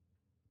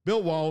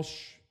Bill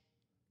Walsh,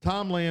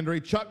 Tom Landry,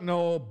 Chuck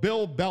Noll,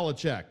 Bill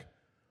Belichick.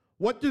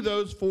 What do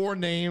those four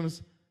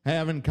names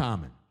have in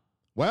common?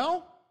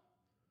 Well,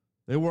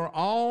 they were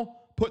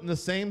all put in the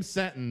same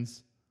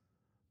sentence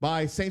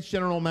by Saints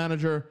General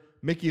Manager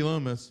Mickey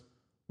Loomis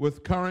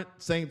with current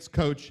Saints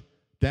coach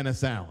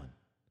Dennis Allen.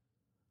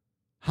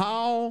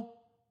 How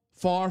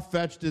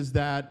far-fetched is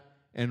that,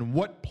 and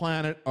what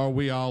planet are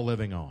we all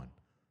living on?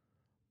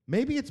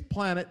 Maybe it's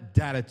planet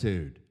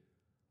Dattitude.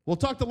 We'll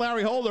talk to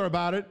Larry Holder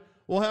about it.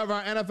 We'll have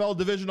our NFL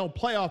divisional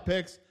playoff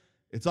picks.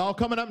 It's all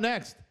coming up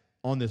next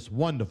on this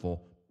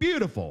wonderful,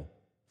 beautiful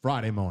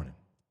Friday morning.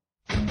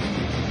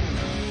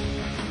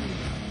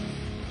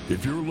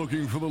 If you're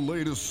looking for the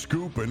latest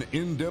scoop and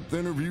in-depth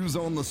interviews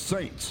on the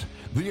Saints,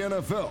 the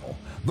NFL,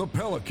 the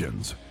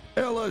Pelicans,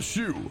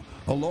 LSU,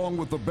 along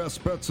with the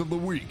best bets of the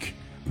week,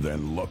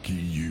 then lucky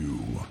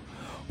you.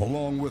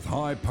 Along with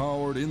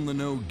high-powered,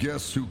 in-the-know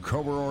guests who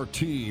cover our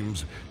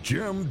teams,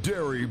 Jim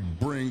Derry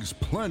brings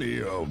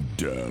plenty of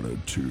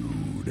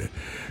Dattitude.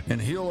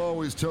 And he'll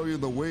always tell you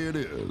the way it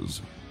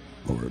is,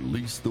 or at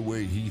least the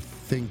way he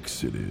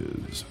thinks it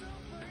is.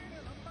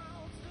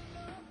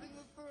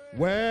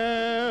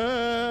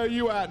 Where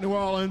you at, New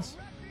Orleans?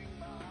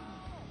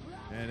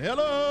 And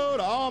hello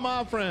to all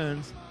my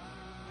friends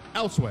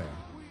elsewhere,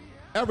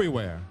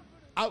 everywhere,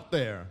 out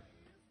there,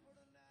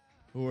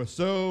 who are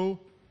so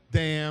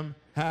damn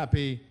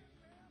happy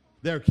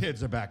their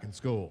kids are back in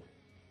school.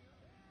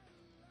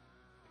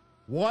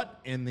 What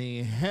in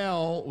the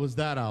hell was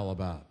that all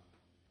about?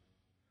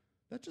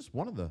 That's just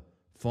one of the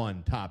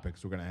fun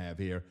topics we're going to have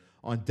here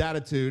on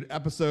Dattitude,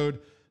 episode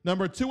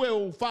number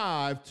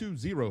 205,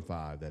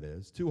 that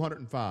is,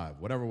 205,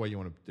 whatever way you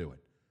want to do it.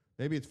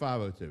 Maybe it's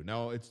 502.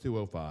 No, it's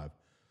 205.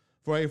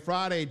 For a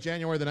Friday,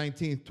 January the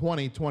 19th,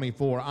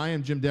 2024, I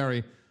am Jim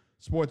Derry,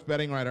 sports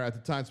betting writer at the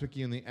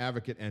Times-Picayune, The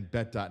Advocate, and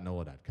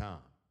bet.nola.com.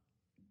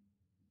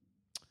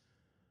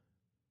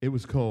 It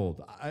was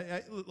cold.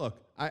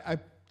 I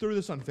threw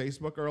this on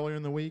Facebook earlier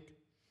in the week,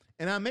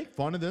 and I make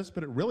fun of this,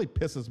 but it really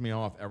pisses me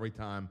off every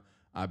time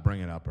I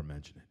bring it up or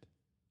mention it.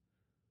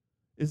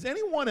 Is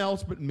anyone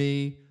else but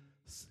me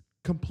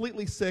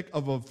completely sick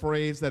of a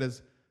phrase that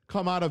has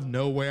come out of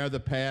nowhere the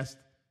past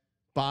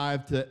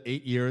 5 to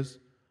 8 years?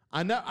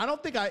 I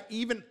don't think I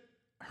even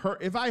heard,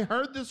 if I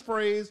heard this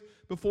phrase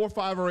before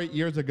 5 or 8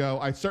 years ago,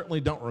 I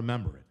certainly don't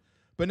remember it.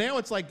 But now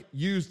it's like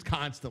used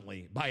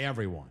constantly by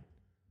everyone.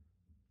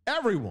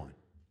 Everyone,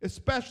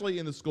 especially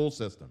in the school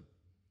system.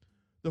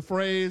 The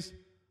phrase,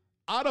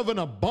 out of an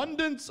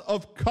abundance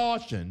of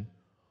caution,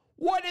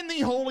 what in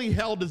the holy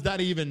hell does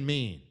that even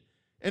mean?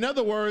 In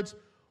other words,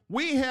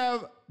 we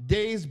have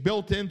days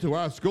built into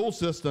our school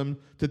system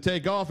to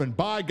take off, and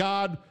by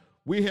God,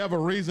 we have a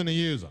reason to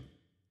use them.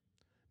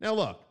 Now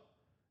look,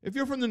 if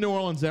you're from the New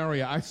Orleans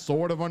area, I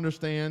sort of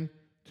understand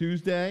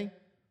Tuesday.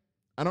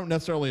 I don't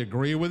necessarily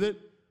agree with it.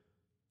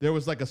 There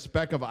was like a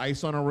speck of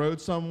ice on a road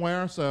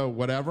somewhere, so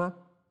whatever.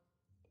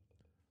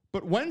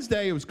 But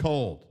Wednesday, it was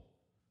cold.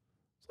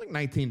 It's like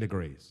 19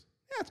 degrees.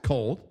 Yeah, it's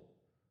cold.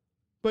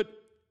 But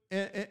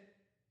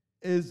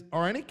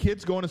are any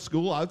kids going to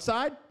school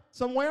outside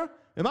somewhere?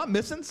 Am I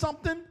missing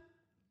something?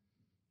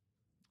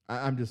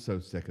 I'm just so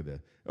sick of this.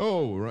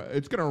 Oh,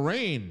 it's going to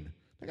rain.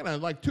 They're going to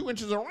like 2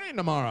 inches of rain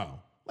tomorrow.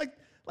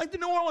 Like the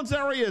New Orleans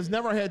area has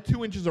never had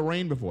 2 inches of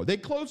rain before. They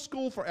close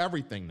school for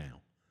everything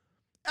now.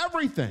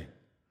 Everything.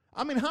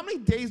 I mean, how many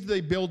days do they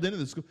build into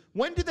the school?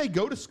 When did they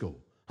go to school?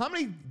 How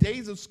many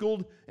days of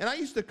school? And I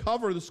used to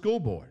cover the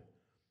school board.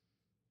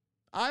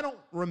 I don't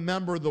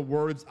remember the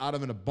words out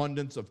of an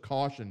abundance of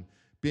caution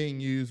being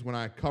used when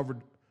I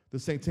covered the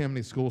St.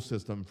 Tammany school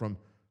system from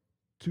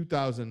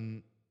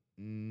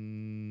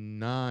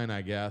 2009,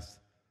 I guess,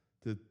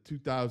 to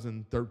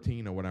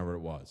 2013 or whatever it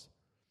was.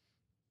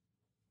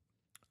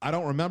 I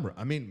don't remember.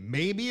 I mean,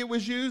 maybe it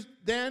was used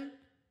then.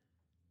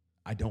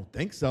 I don't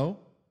think so.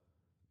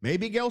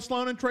 Maybe Gail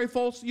Sloan and Trey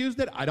Foltz used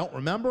it. I don't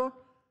remember.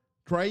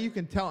 Trey, you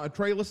can tell.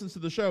 Trey listens to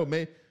the show.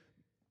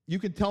 You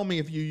can tell me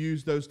if you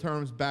used those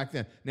terms back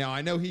then. Now,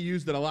 I know he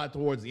used it a lot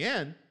towards the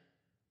end.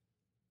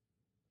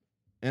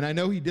 And I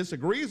know he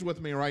disagrees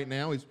with me right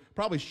now. He's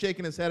probably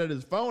shaking his head at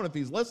his phone if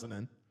he's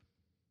listening.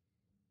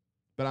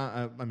 But,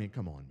 I mean,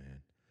 come on, man.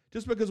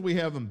 Just because we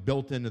have them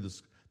built into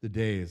the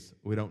days,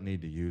 we don't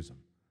need to use them.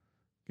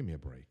 Give me a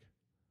break.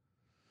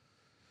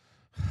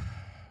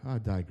 I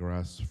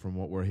digress from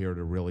what we're here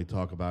to really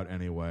talk about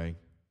anyway.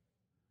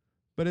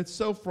 But it's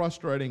so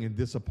frustrating and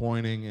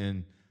disappointing,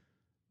 and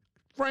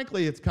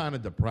frankly, it's kind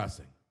of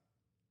depressing.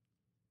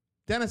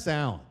 Dennis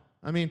Allen.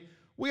 I mean,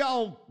 we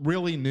all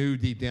really knew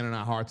deep down in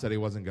our hearts that he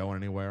wasn't going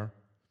anywhere.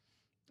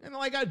 And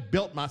like I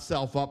built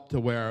myself up to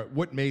where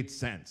what made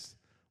sense.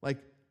 Like,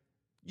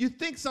 you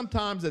think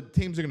sometimes that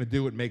teams are going to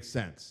do what makes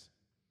sense.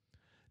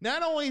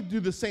 Not only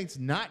do the Saints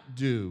not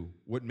do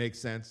what makes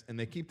sense, and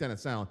they keep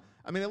Dennis Allen,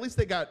 I mean, at least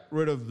they got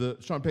rid of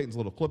Sean Payton's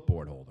little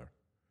clipboard holder.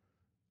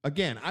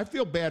 Again, I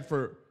feel bad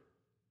for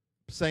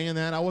saying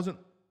that. I wasn't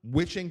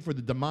wishing for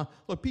the demise.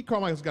 Look, Pete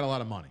Carmichael's got a lot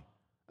of money.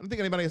 I don't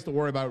think anybody has to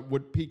worry about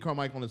what Pete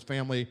Carmichael and his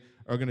family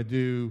are going to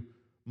do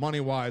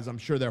money-wise, I'm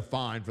sure they're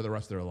fine for the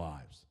rest of their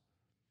lives.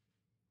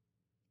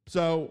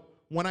 So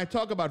when I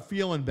talk about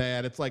feeling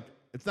bad, it's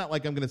not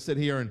like I'm going to sit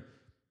here and,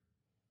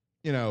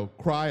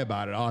 cry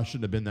about it. Oh, I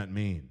shouldn't have been that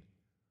mean.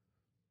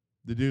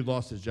 The dude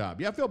lost his job.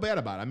 Yeah, I feel bad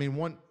about it. I mean,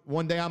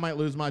 one day I might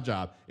lose my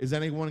job. Is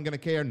anyone going to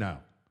care? No.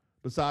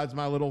 Besides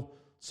my little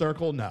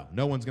circle, no.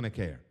 No one's going to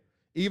care.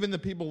 Even the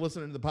people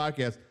listening to the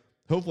podcast,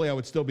 hopefully I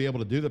would still be able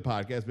to do the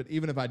podcast, but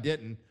even if I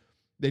didn't,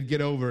 they'd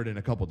get over it in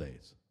a couple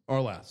days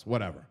or less,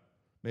 whatever.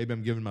 Maybe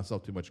I'm giving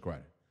myself too much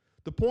credit.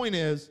 The point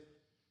is,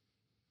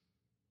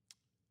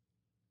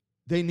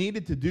 they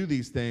needed to do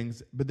these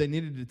things, but they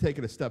needed to take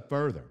it a step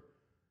further.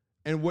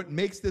 And what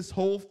makes this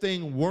whole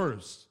thing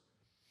worse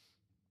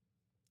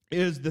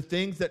is the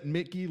things that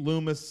Mickey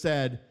Loomis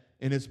said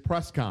in his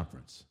press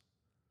conference.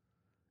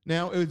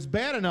 Now, it's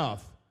bad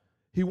enough.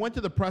 He went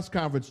to the press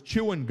conference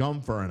chewing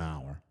gum for an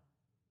hour.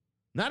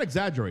 Not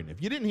exaggerating.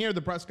 If you didn't hear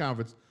the press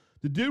conference,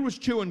 the dude was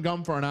chewing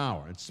gum for an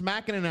hour and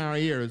smacking in our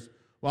ears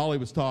while he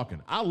was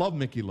talking. I love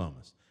Mickey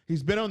Loomis.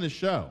 He's been on the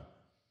show.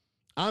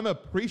 I'm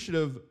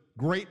appreciative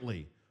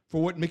greatly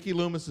for what Mickey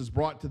Loomis has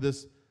brought to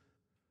this.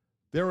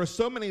 There are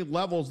so many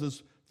levels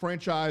this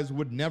franchise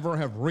would never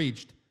have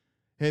reached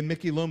had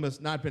Mickey Loomis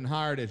not been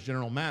hired as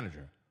general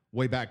manager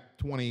way back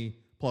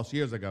 20-plus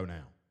years ago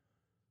now.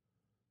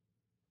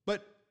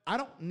 But I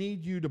don't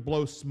need you to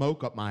blow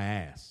smoke up my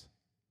ass.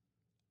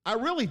 I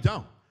really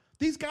don't.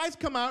 These guys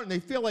come out and they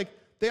feel like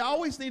they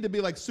always need to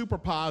be like super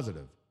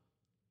positive.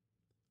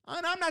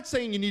 And I'm not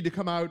saying you need to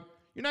come out.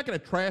 You're not going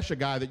to trash a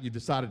guy that you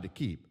decided to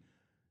keep.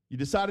 You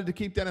decided to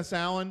keep Dennis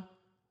Allen.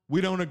 We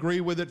don't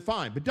agree with it,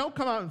 fine. But don't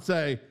come out and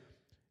say,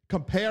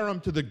 compare him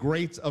to the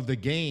greats of the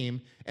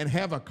game and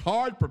have a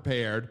card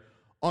prepared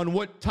on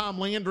what Tom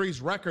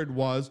Landry's record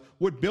was,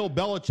 what Bill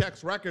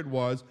Belichick's record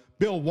was,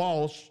 Bill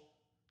Walsh,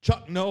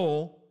 Chuck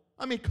Noll.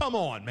 I mean, come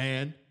on,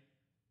 man.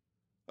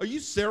 Are you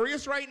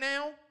serious right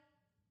now?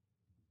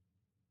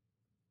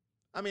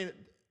 I mean,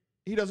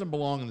 he doesn't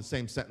belong in the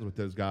same sentence with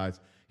those guys.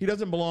 He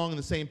doesn't belong in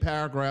the same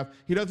paragraph.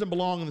 He doesn't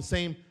belong in the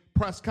same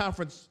press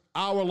conference,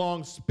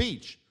 hour-long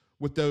speech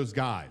with those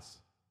guys.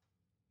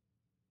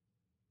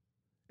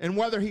 And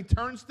whether he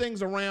turns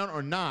things around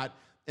or not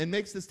and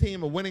makes this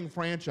team a winning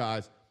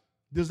franchise,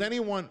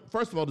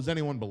 first of all, does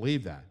anyone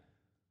believe that?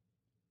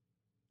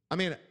 I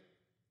mean,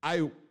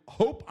 I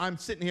hope I'm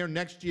sitting here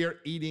next year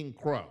eating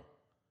crow.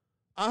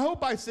 I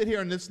hope I sit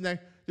here in this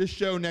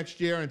show next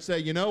year and say,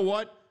 you know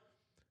what?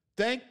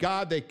 Thank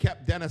God they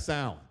kept Dennis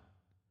Allen.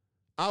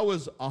 I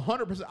was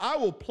 100%. I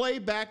will play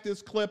back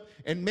this clip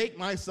and make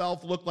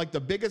myself look like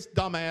the biggest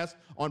dumbass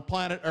on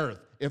planet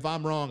Earth if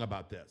I'm wrong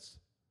about this.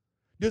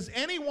 Does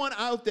anyone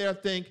out there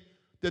think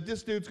that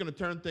this dude's going to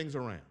turn things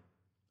around?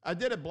 I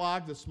did a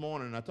blog this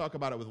morning, and I talk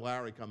about it with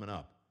Larry coming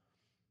up.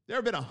 There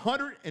have been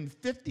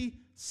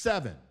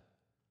 157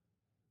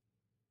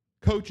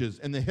 coaches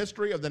in the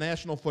history of the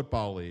National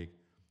Football League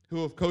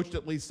who have coached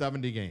at least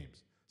 70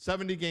 games.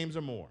 70 games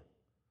or more.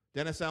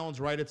 Dennis Allen's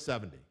right at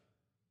 70.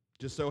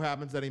 Just so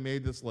happens that he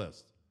made this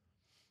list.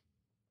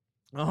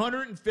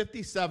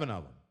 157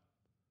 of them.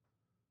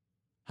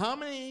 How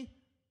many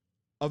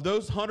of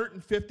those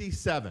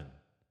 157,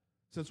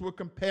 since we're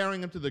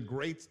comparing them to the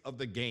greats of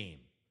the game,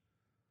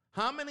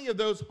 how many of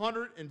those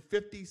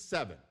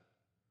 157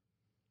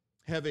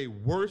 have a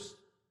worse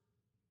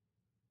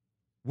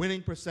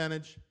winning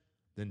percentage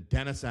than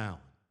Dennis Allen?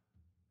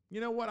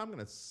 You know what? I'm going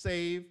to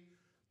save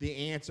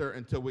the answer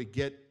until we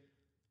get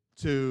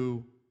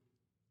to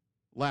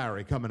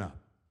Larry coming up.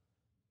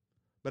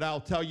 But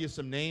I'll tell you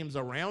some names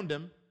around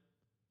him.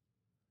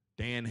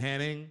 Dan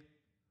Henning,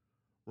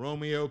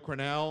 Romeo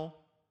Crennel,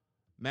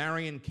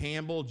 Marion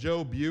Campbell,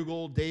 Joe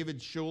Bugle, David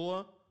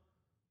Shula.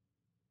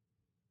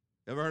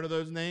 Ever heard of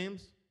those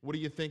names? What do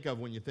you think of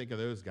when you think of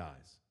those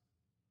guys?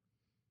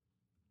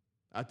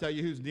 I'll tell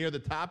you who's near the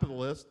top of the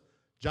list.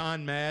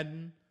 John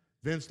Madden,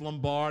 Vince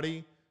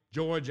Lombardi,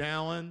 George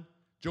Allen,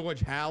 George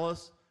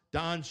Halas,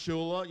 Don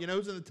Shula. You know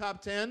who's in the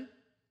top 10?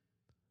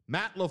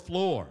 Matt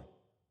LaFleur.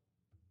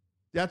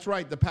 That's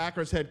right, the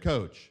Packers head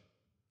coach.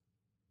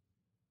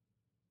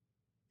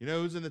 You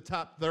know who's in the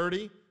top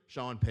 30?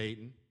 Sean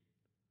Payton,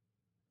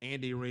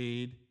 Andy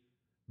Reid,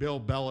 Bill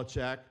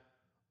Belichick,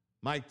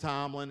 Mike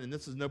Tomlin, and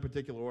this is no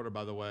particular order,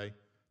 by the way.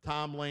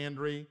 Tom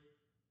Landry.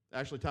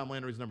 Actually, Tom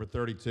Landry's number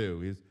 32.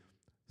 He's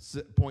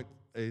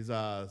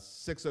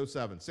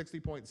 607,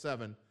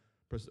 60.7%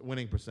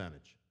 winning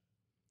percentage.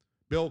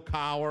 Bill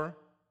Cowher,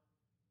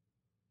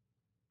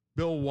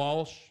 Bill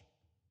Walsh,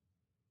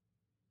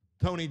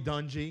 Tony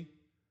Dungy,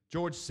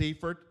 George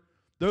Seifert.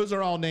 Those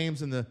are all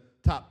names in the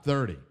top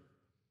 30.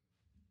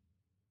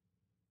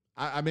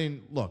 I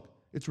mean, look,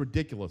 it's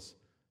ridiculous.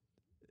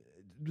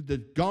 The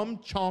gum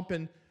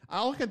chomping,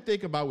 all I can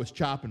think about was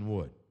chopping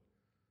wood.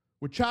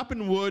 We're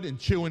chopping wood and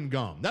chewing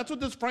gum. That's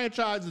what this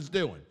franchise is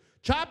doing.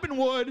 Chopping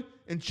wood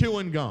and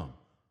chewing gum.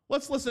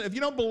 Let's listen. If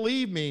you don't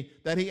believe me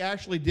that he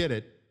actually did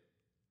it,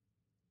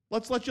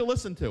 let's let you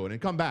listen to it and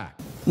come back.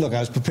 Look,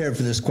 I was prepared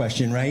for this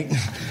question, right?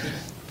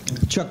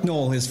 Chuck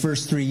Noll, his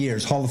first 3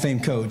 years, Hall of Fame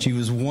coach. He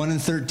was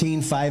 1-13,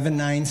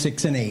 5-9,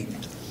 6-8.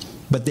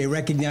 but they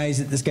recognize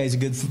that this guy's a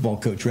good football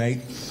coach,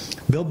 right?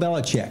 Bill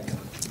Belichick,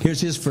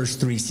 here's his first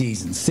 3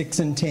 seasons: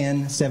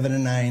 6-10,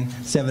 7-9,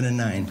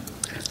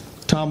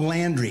 7-9. Tom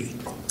Landry,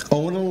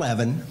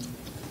 0-11,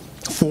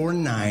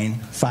 4-9,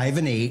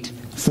 5-8,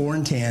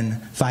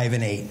 4-10,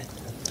 5-8.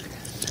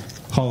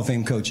 Hall of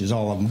Fame coaches,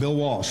 all of them. Bill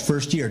Walsh,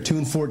 first year,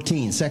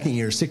 2-14. Second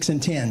year,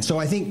 6-10. So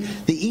I think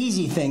the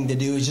easy thing to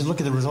do is just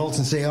look at the results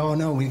and say, oh,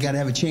 no, we've got to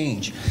have a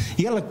change.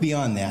 You got to look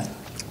beyond that.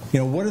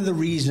 What are the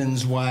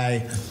reasons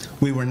why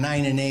we were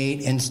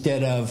 9-8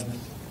 instead of,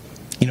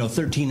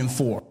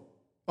 13-4?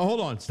 Oh, hold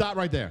on. Stop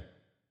right there.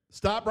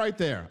 Stop right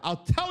there.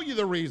 I'll tell you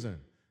the reason,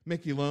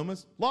 Mickey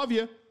Loomis. Love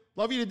you.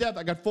 Love you to death.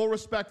 I got full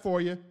respect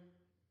for you.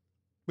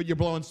 But you're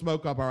blowing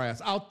smoke up our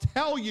ass. I'll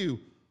tell you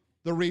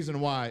the reason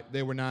why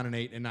they were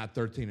 9-8 and not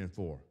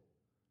 13-4.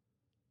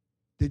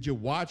 Did you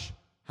watch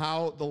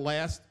how the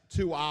last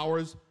 2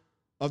 hours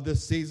of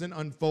this season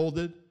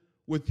unfolded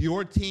with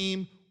your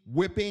team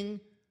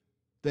whipping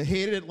the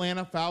hated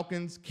Atlanta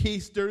Falcons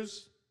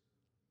keisters?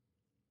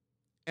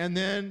 And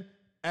then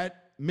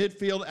at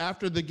midfield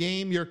after the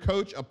game, your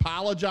coach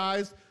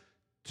apologized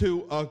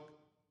to a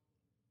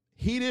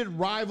heated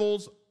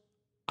rival's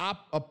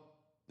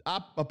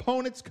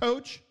opponent's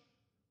coach,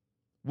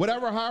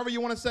 however you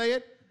want to say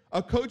it,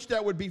 a coach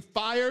that would be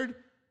fired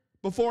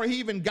before he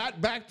even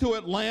got back to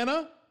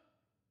Atlanta.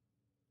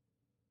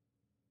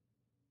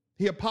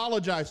 He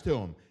apologized to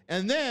him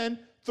and then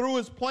threw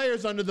his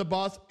players under the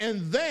bus,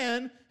 and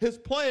then his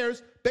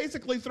players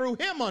basically threw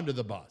him under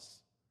the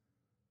bus.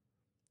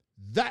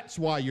 That's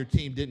why your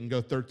team didn't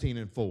go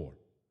 13-4.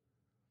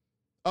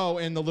 Oh,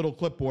 and the little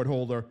clipboard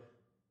holder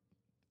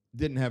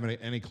didn't have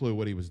any clue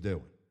what he was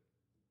doing.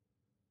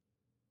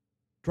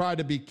 Tried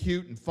to be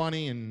cute and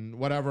funny and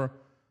whatever.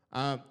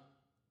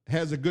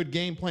 Has a good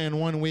game plan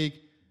one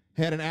week,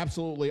 had an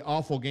absolutely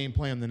awful game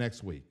plan the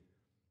next week.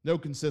 No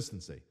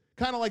consistency.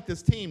 Kind of like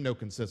this team, no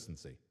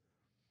consistency.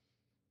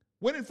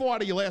 Winning 4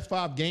 out of your last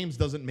 5 games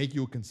doesn't make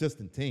you a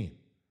consistent team.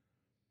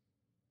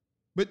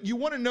 But you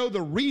want to know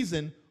the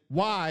reason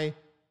why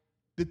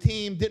the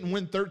team didn't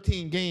win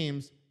 13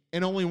 games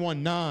and only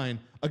won 9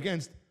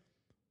 against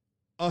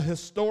a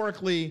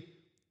historically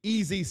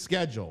easy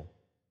schedule.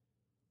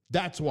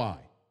 That's why.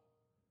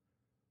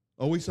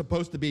 Are we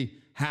supposed to be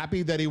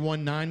happy that he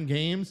won 9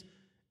 games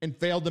and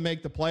failed to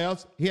make the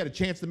playoffs? He had a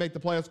chance to make the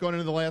playoffs going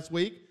into the last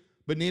week,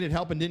 but needed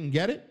help and didn't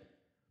get it.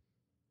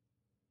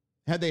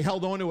 Had they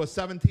held on to a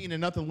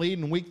 17-0 lead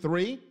in week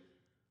 3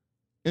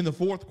 in the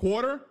fourth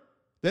quarter,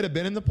 they'd have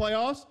been in the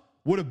playoffs,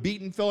 would have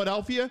beaten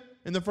Philadelphia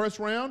in the first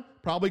round,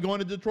 probably going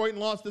to Detroit and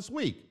lost this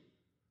week.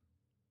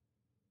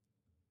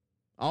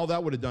 All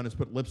that would have done is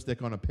put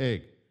lipstick on a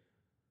pig,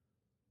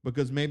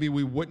 because maybe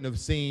we wouldn't have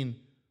seen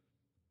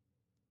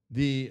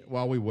we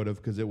would have,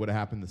 because it would have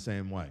happened the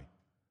same way.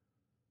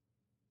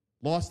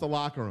 Lost the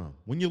locker room.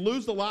 When you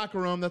lose the locker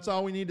room, that's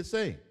all we need to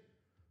see.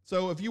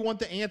 So if you want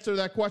to answer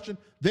that question,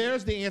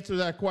 there's the answer to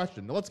that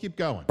question. Now let's keep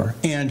going.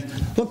 And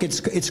look,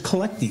 it's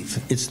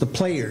collective. It's the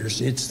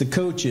players. It's the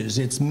coaches.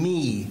 It's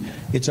me.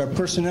 It's our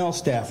personnel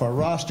staff, our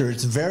roster.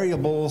 It's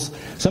variables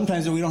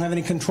sometimes that we don't have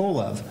any control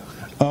of.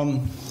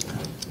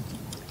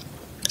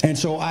 And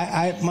so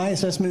my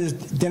assessment is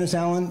Dennis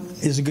Allen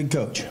is a good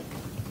coach.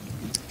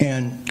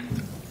 And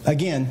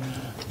again,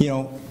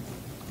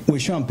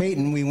 with Sean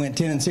Payton, we went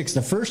 10-6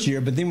 the first year,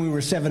 but then we were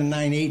 7-9,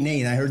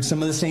 8-8. I heard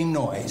some of the same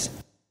noise.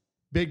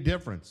 Big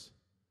difference.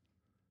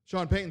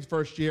 Sean Payton's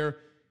first year,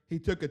 he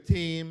took a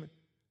team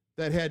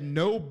that had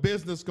no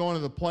business going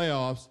to the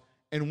playoffs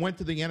and went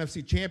to the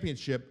NFC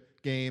Championship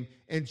game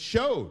and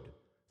showed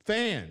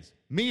fans,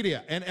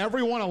 media, and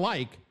everyone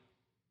alike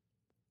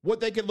what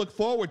they could look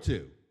forward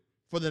to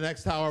for the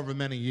next however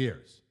many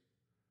years.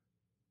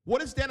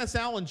 What has Dennis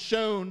Allen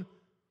shown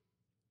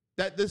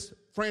that this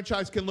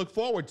franchise can look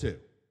forward to?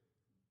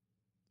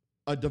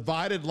 A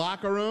divided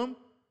locker room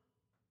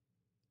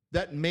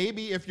that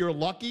maybe, if you're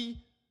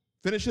lucky,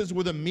 finishes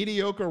with a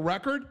mediocre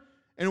record,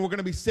 and we're going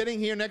to be sitting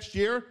here next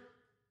year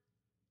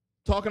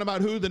talking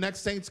about who the next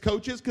Saints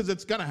coach is, because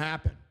it's going to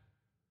happen.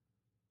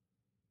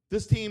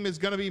 This team is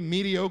going to be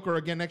mediocre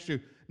again next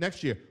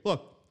year.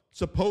 Look,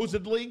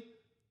 supposedly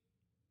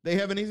they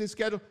have an easy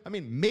schedule. I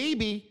mean,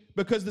 maybe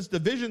because this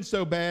division's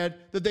so bad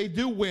that they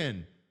do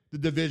win the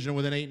division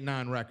with an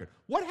 8-9 record.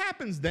 What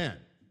happens then?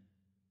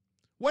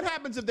 What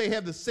happens if they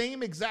have the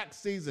same exact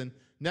season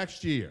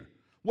next year?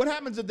 What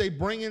happens if they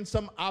bring in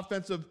some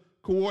offensive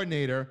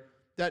coordinator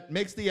that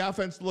makes the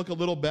offense look a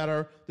little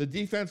better, the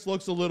defense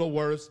looks a little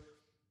worse,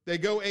 they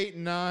go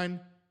 8-9,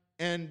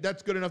 and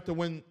that's good enough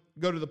to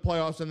go to the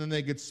playoffs, and then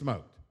they get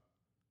smoked?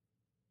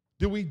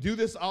 Do we do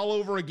this all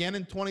over again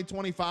in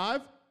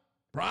 2025?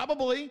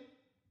 Probably.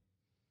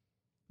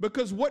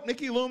 Because what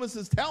Mickey Loomis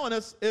is telling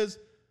us is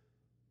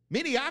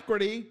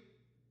mediocrity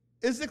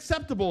is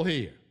acceptable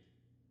here.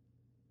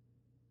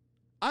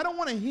 I don't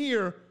want to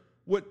hear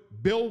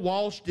what Bill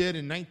Walsh did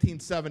in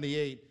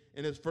 1978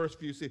 in his first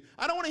few seasons.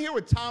 I don't want to hear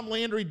what Tom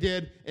Landry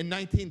did in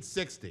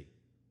 1960.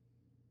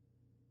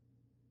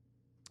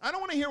 I don't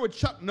want to hear what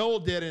Chuck Noll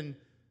did in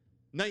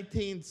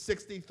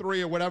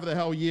 1963 or whatever the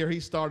hell year he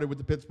started with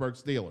the Pittsburgh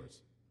Steelers.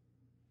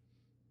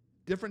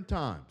 Different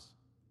times.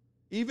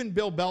 Even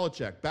Bill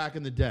Belichick back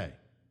in the day.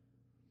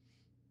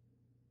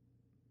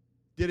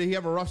 Did he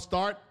have a rough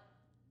start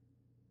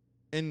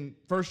in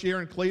first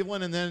year in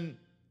Cleveland and then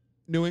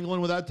New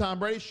England without Tom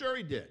Brady? Sure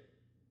he did.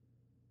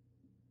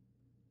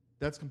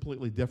 That's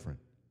completely different.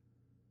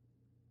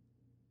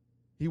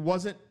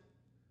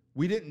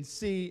 We didn't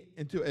see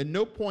at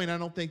no point, I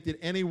don't think, did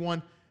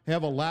anyone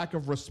have a lack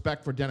of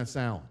respect for Dennis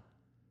Allen.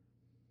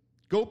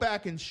 Go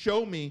back and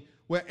show me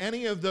where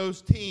any of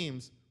those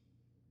teams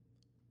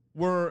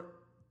were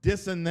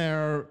dissing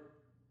their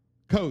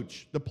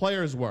coach. The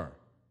players were.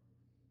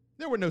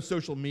 There were no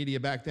social media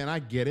back then. I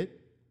get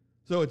it.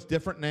 So it's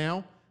different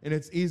now, and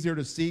it's easier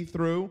to see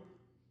through.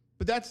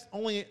 But that's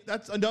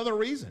another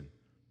reason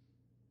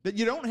that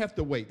you don't have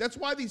to wait. That's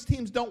why these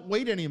teams don't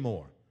wait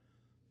anymore.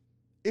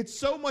 It's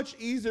so much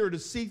easier to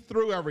see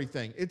through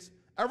everything.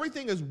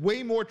 Everything is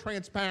way more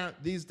transparent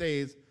these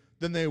days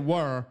than they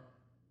were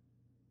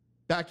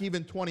back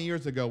even 20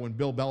 years ago when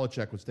Bill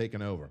Belichick was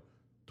taking over.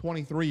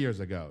 23 years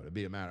ago,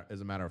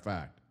 as a matter of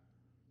fact.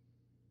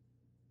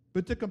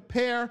 But to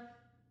compare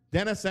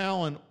Dennis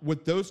Allen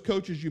with those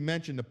coaches you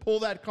mentioned, to pull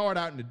that card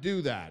out and to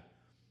do that,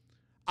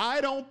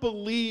 I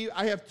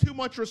have too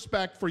much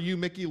respect for you,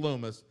 Mickey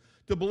Loomis,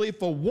 to believe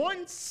for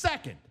 1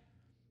 second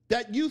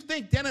that you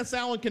think Dennis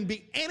Allen can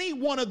be any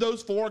one of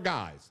those four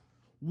guys.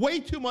 Way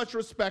too much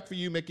respect for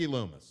you, Mickey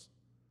Loomis.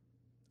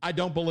 I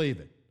don't believe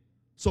it.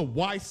 So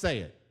why say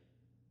it?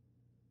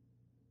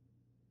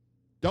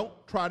 Don't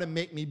try to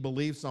make me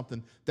believe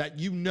something that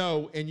you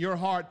know in your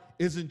heart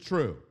isn't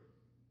true.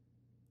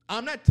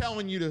 I'm not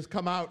telling you to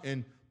come out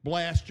and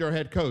blast your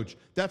head coach.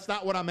 That's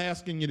not what I'm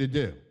asking you to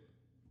do.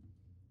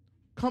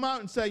 Come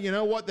out and say, you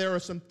know what, there are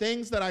some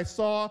things that I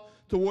saw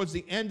towards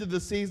the end of the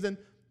season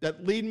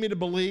that lead me to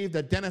believe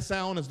that Dennis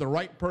Allen is the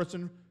right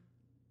person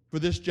for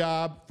this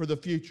job for the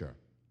future.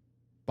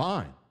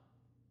 Fine.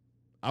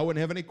 I wouldn't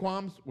have any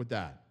qualms with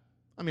that.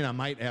 I mean, I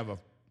might have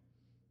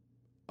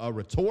a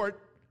retort,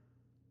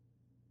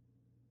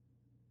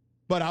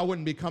 but I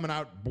wouldn't be coming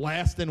out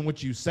blasting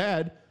what you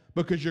said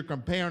because you're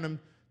comparing him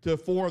to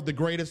four of the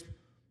greatest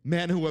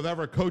men who have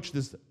ever coached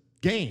this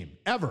game,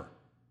 ever.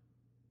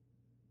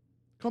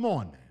 Come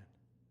on, man.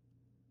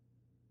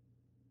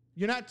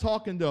 You're not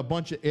talking to a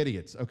bunch of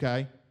idiots,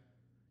 okay?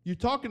 You're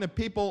talking to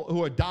people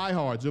who are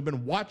diehards, who have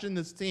been watching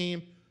this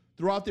team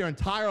throughout their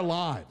entire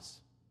lives.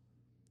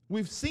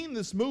 We've seen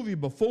this movie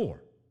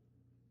before.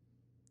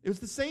 It was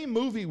the same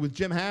movie with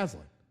Jim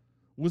Haslett.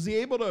 Was he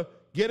able to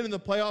get into the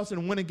playoffs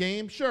and win a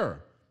game?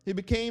 Sure. He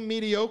became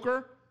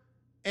mediocre,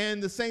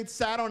 and the Saints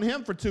sat on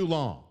him for too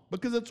long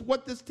because it's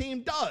what this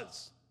team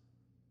does.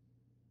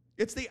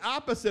 It's the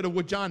opposite of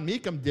what John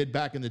Meekum did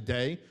back in the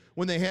day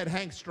when they had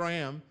Hank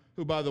Stram,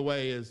 who, by the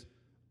way, is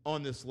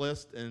on this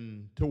list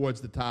and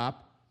towards the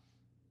top.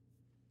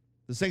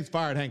 The Saints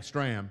fired Hank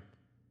Stram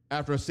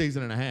after a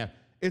season and a half.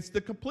 It's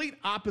the complete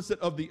opposite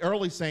of the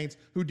early Saints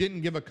who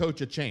didn't give a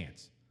coach a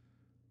chance.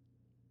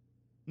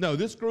 No,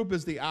 this group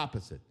is the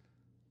opposite.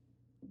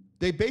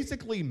 They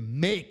basically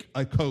make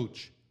a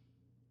coach.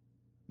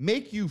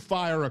 Make you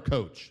fire a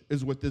coach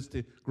is what this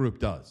group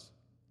does.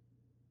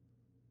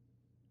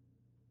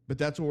 But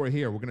that's what we're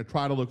here. We're going to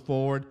try to look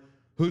forward.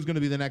 Who's going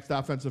to be the next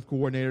offensive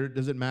coordinator?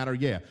 Does it matter?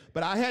 Yeah.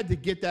 But I had to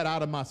get that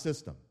out of my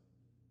system.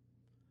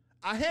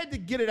 I had to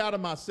get it out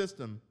of my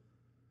system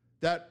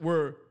that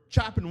we're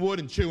chopping wood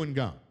and chewing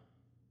gum.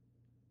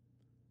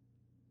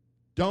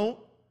 Don't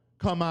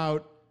come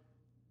out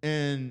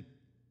and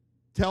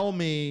tell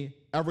me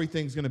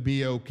everything's going to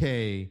be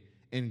okay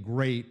and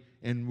great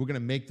and we're going to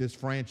make this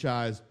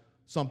franchise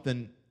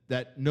something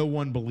that no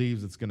one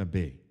believes it's going to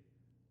be.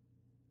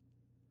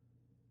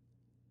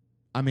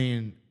 I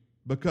mean,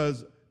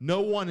 because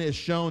no one has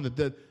shown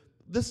that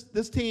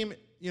this team,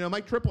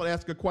 Mike Triplett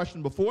asked a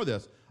question before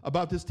this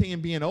about this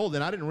team being old,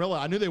 and I didn't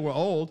realize. I knew they were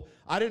old.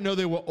 I didn't know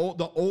they were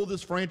the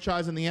oldest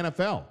franchise in the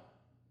NFL.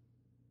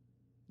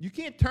 You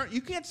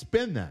can't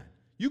spin that.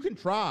 You can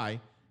try,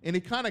 and he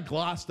kind of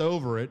glossed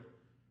over it.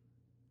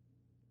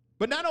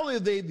 But not only are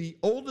they the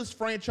oldest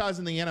franchise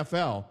in the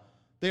NFL,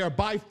 they are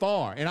by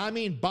far, and I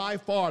mean by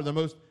far, the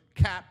most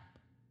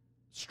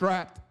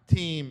cap-strapped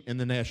team in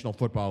the National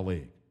Football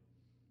League.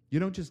 You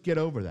don't just get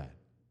over that.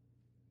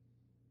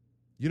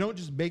 You don't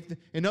just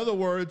in other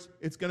words,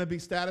 it's going to be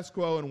status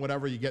quo in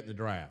whatever you get in the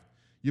draft.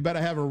 You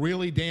better have a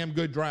really damn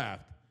good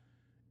draft.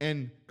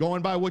 And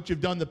going by what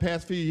you've done the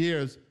past few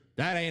years,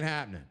 that ain't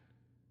happening.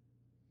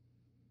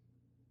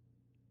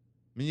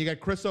 I mean, you got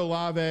Chris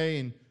Olave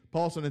and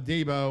Paulson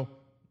Adebo.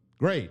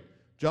 Great.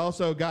 You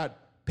also got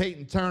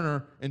Peyton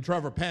Turner and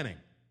Trevor Penning.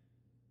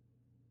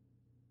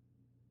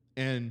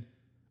 And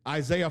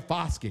Isaiah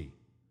Foskey.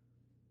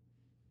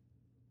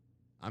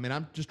 I mean,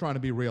 I'm just trying to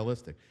be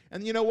realistic.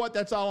 And you know what?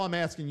 That's all I'm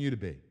asking you to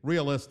be.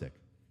 Realistic.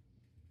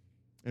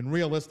 And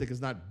realistic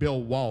is not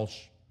Bill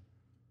Walsh,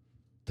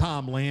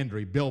 Tom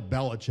Landry, Bill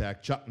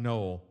Belichick, Chuck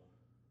Noll,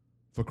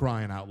 for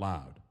crying out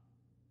loud.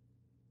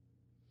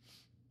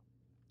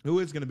 Who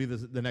is going to be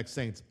the next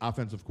Saints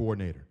offensive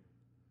coordinator?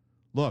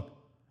 Look,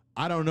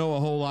 I don't know a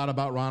whole lot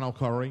about Ronald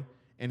Curry,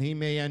 and he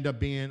may end up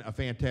being a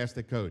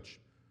fantastic coach.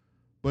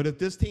 But if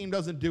this team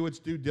doesn't do its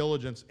due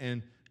diligence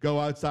and go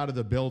outside of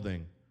the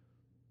building,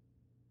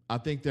 I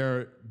think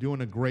they're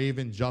doing a grave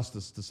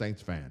injustice to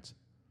Saints fans.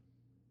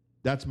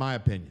 That's my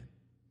opinion.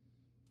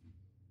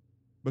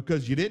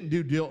 Because you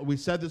didn't we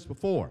said this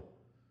before.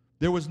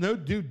 There was no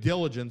due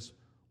diligence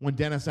when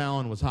Dennis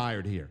Allen was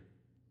hired here.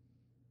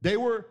 They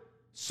were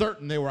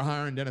certain they were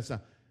hiring Dennis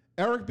Allen.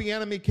 Eric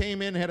Bieniemy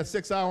came in, had a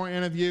 6-hour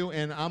interview,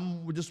 and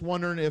I'm just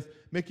wondering if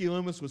Mickey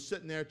Loomis was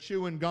sitting there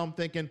chewing gum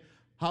thinking,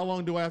 how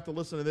long do I have to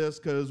listen to this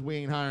because we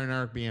ain't hiring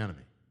Eric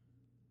Bieniemy?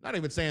 Not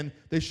even saying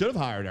they should have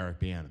hired Eric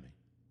Bieniemy.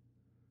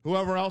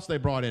 Whoever else they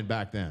brought in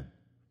back then.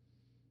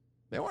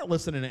 They weren't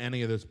listening to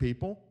any of those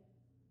people.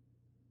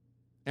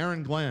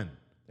 Aaron Glenn.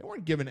 They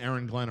weren't giving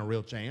Aaron Glenn a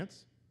real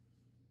chance.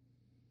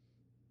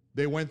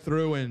 They went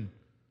through and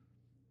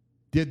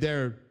did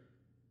their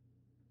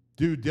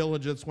due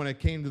diligence when it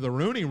came to the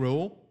Rooney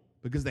Rule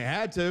because they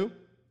had to.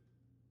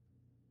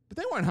 But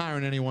they weren't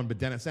hiring anyone but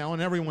Dennis Allen.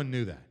 Everyone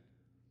knew that.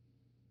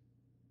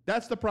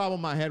 That's the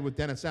problem I had with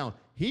Dennis Allen.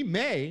 He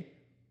may,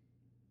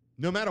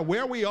 no matter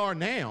where we are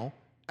now,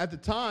 at the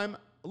time,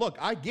 look,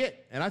 I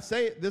get, and I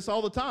say this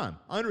all the time,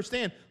 I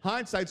understand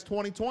hindsight's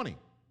 20/20.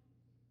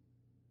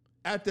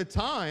 At the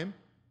time,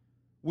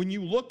 when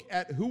you look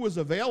at who was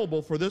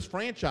available for this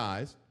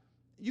franchise,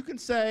 you can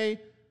say,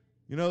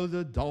 you know,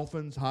 the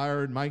Dolphins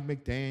hired Mike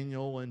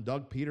McDaniel and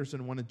Doug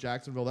Peterson went to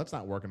Jacksonville. That's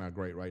not working out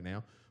great right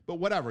now. But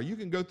whatever. You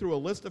can go through a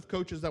list of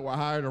coaches that were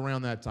hired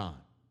around that time.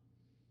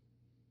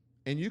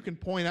 And you can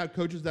point out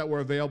coaches that were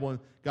available and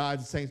guys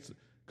the Saints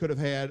could have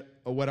had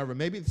or whatever.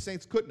 Maybe the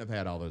Saints couldn't have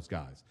had all those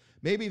guys.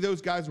 Maybe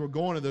those guys were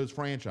going to those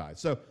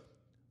franchises. So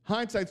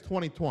hindsight's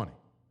 20/20.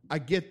 I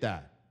get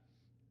that.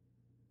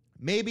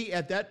 Maybe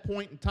at that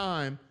point in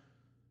time,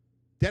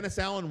 Dennis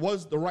Allen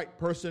was the right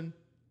person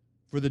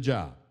for the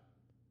job.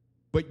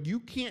 But you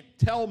can't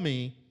tell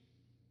me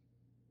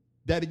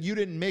that you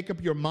didn't make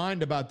up your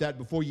mind about that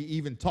before you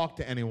even talked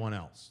to anyone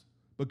else,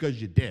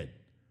 because you did.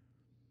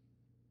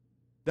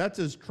 That's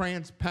as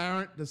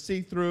transparent to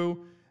see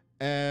through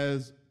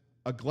as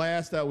a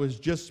glass that was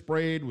just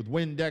sprayed with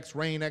Windex,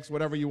 Rain-X,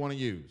 whatever you want to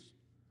use.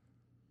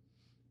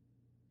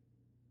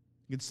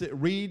 You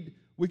could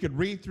we could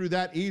read through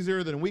that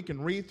easier than we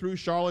can read through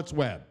Charlotte's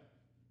Web.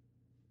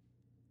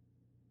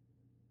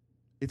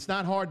 It's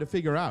not hard to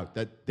figure out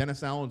that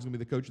Dennis Allen's going to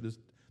be the coach of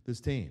this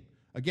team.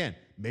 Again,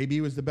 maybe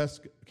he was the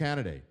best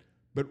candidate,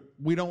 but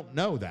we don't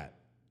know that.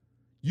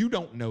 You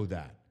don't know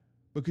that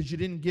because you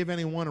didn't give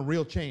anyone a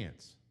real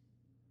chance.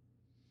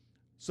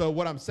 So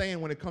what I'm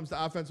saying when it comes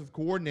to offensive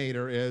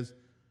coordinator is,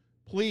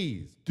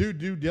 please do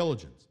due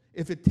diligence.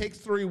 If it takes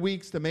 3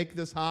 weeks to make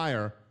this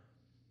hire,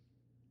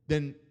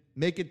 then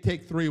make it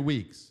take 3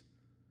 weeks.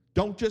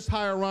 Don't just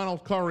hire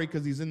Ronald Curry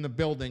because he's in the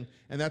building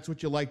and that's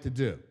what you like to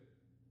do.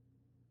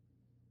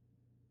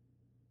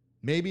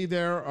 Maybe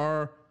there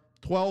are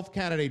 12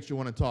 candidates you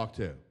want to talk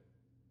to.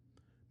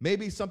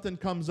 Maybe something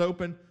comes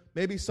open.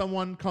 Maybe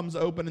someone comes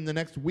open in the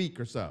next week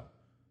or so.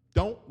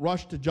 Don't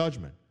rush to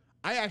judgment.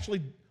 I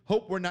actually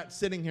hope we're not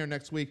sitting here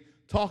next week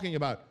talking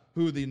about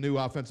who the new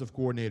offensive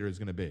coordinator is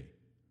going to be.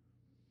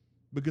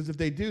 Because if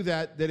they do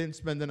that, they didn't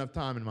spend enough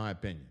time, in my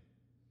opinion.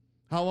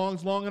 How long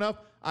is long enough?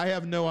 I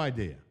have no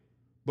idea.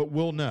 But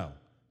we'll know.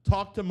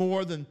 Talk to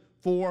more than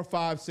 4,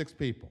 5, 6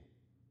 people.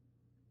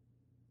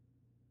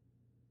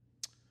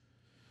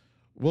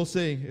 We'll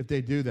see if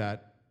they do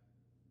that.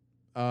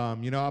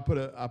 I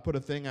put a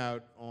thing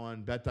out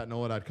on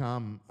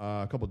bet.nola.com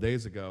a couple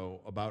days ago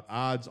about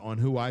odds on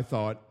who I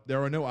thought.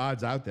 There are no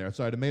odds out there,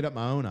 so I had made up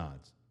my own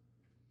odds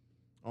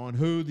on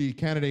who the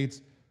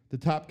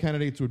top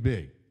candidates would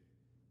be.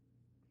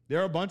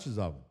 There are bunches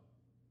of them.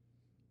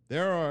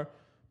 There are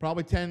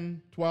probably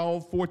 10,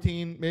 12,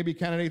 14, maybe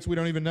candidates we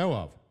don't even know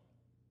of.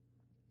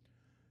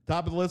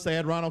 Top of the list, I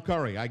had Ronald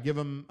Curry. I give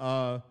him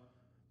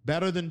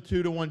better than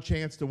 2-to-1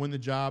 chance to win the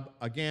job.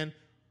 Again,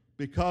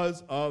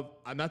 because of,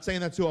 I'm not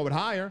saying that's who I would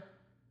hire,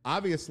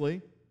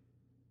 obviously.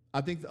 I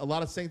think a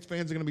lot of Saints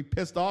fans are going to be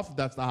pissed off if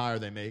that's the hire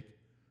they make.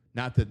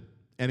 Not that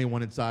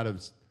anyone inside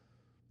of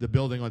the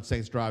building on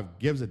Saints Drive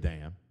gives a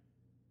damn.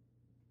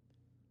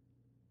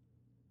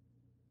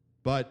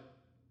 But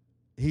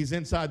he's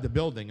inside the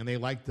building, and they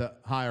like to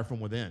hire from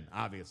within,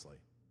 obviously.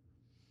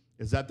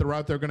 Is that the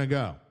route they're going to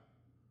go?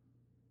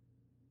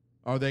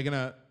 Are they going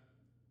to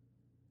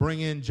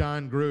bring in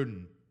John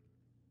Gruden?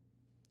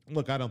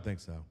 Look, I don't think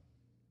so.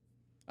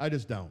 I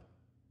just don't.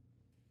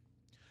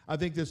 I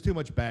think there's too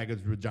much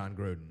baggage with John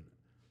Gruden.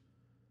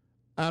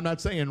 I'm not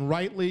saying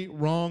rightly,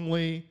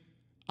 wrongly.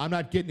 I'm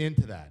not getting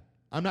into that.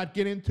 I'm not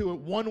getting into it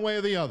one way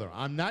or the other.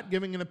 I'm not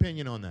giving an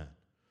opinion on that.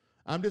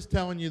 I'm just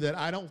telling you that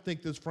I don't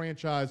think this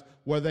franchise,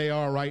 where they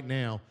are right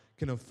now,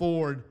 can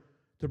afford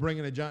to bring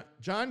in a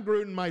John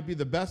Gruden might be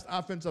the best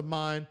offensive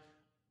mind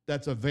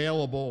that's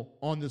available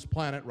on this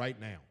planet right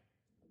now.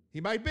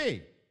 He might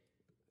be.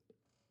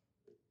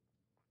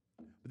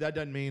 But that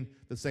doesn't mean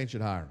the Saints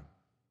should hire him.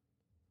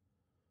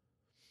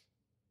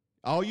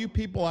 All you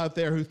people out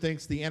there who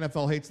thinks the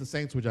NFL hates the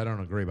Saints, which I don't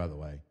agree, by the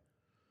way,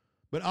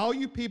 but all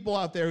you people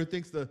out there who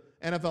thinks the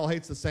NFL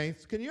hates the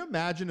Saints, can you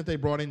imagine if they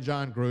brought in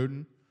John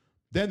Gruden?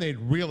 Then they'd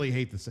really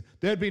hate the Saints.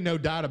 There'd be no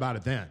doubt about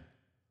it then.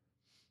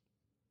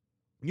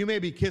 You may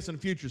be kissing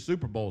future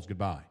Super Bowls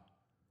goodbye.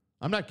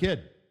 I'm not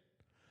kidding.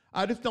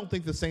 I just don't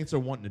think the Saints are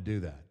wanting to do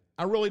that.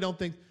 I really don't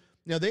think.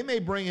 They may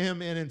bring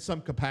him in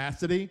some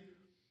capacity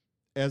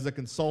as a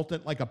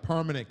consultant, like a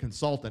permanent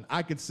consultant.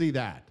 I could see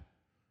that.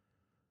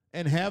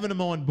 And having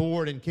him on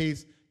board in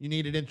case you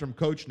need an interim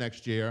coach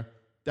next year,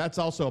 that's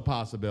also a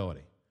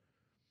possibility.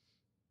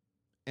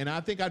 And I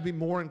think I'd be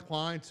more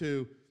inclined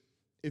to,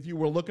 if you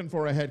were looking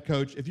for a head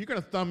coach, if you're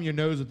going to thumb your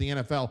nose at the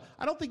NFL,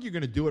 I don't think you're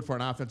going to do it for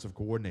an offensive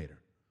coordinator.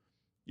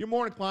 You're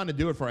more inclined to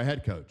do it for a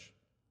head coach.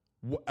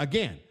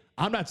 Again,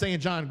 I'm not saying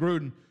John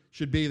Gruden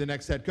should be the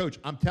next head coach.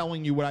 I'm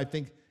telling you what I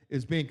think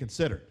is being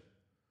considered.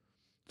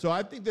 So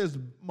I think there's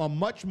a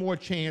much more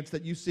chance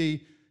that you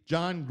see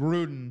John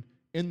Gruden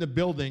in the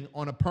building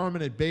on a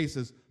permanent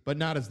basis, but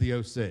not as the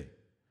OC.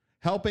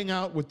 Helping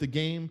out with the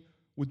game,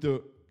 with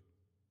the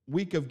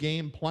week of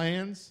game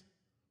plans.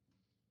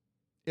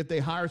 If they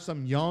hire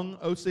some young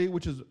OC,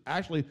 which is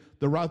actually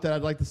the route that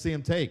I'd like to see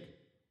him take,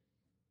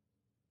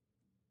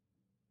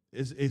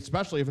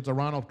 especially if it's a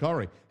Ronald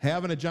Curry,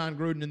 having a John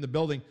Gruden in the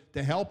building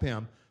to help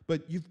him,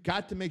 but you've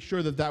got to make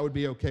sure that that would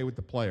be okay with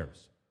the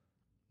players.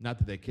 Not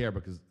that they care,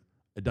 because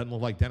it doesn't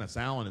look like Dennis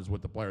Allen is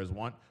what the players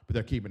want, but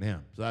they're keeping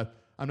him. So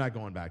I'm not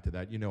going back to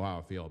that. You know how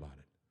I feel about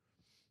it.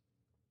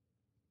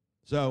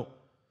 So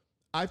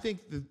I think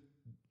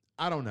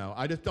I don't know.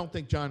 I just don't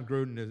think John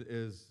Gruden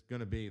is going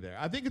to be there.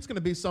 I think it's going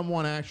to be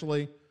someone,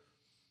 actually,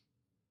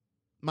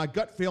 my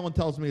gut feeling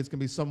tells me it's going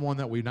to be someone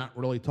that we're not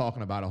really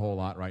talking about a whole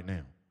lot right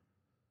now.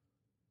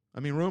 I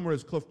mean, rumor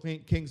is Cliff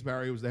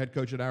Kingsbury, who was the head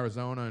coach at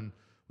Arizona and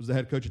was the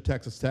head coach at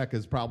Texas Tech,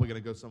 is probably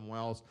going to go somewhere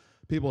else.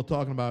 People are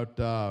talking about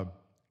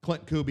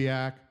Clint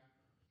Kubiak.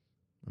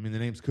 I mean, the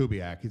name's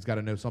Kubiak. He's got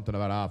to know something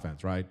about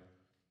offense, right?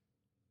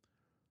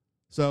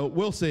 So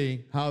we'll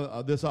see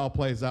how this all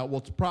plays out.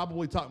 We'll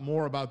probably talk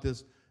more about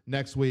this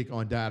next week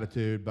on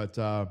Dattitude, but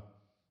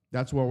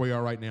that's where we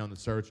are right now in the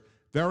search.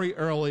 Very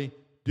early.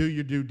 Do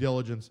your due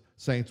diligence.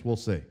 Saints, we'll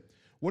see.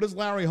 What does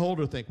Larry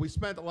Holder think? We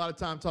spent a lot of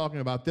time talking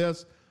about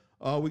this.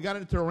 We got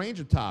into a range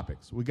of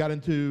topics. We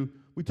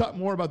talked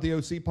more about the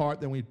OC part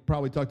than we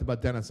probably talked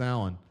about Dennis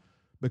Allen,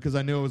 because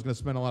I knew I was going to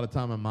spend a lot of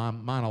time in my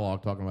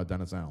monologue talking about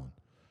Dennis Allen.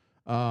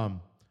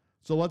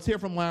 So let's hear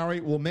from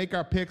Larry. We'll make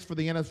our picks for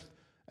the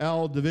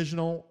NFL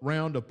Divisional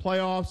Round of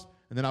playoffs,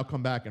 and then I'll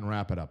come back and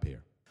wrap it up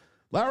here.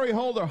 Larry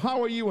Holder,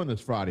 how are you on this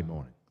Friday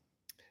morning?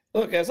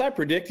 Look, as I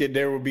predicted,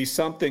 there would be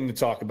something to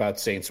talk about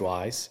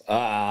Saints-wise,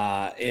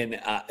 and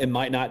it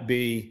might not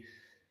be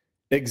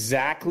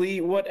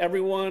exactly what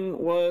everyone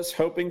was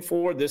hoping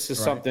for. This is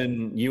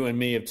something you and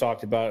me have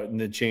talked about in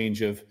the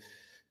change of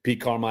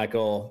Pete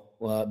Carmichael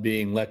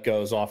being let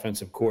go as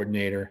offensive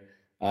coordinator.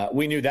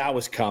 We knew that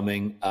was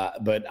coming,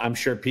 but I'm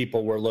sure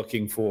people were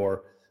looking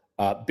for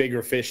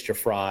bigger fish to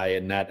fry,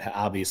 and that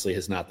obviously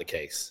is not the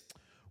case.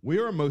 We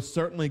are most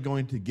certainly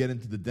going to get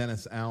into the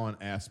Dennis Allen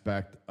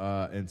aspect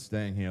and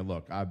staying here.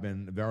 Look, I've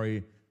been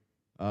very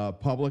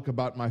public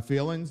about my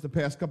feelings the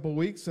past couple of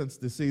weeks since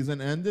the season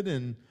ended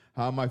and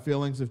how my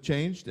feelings have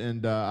changed,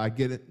 and I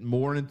get it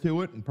more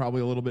into it and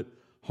probably a little bit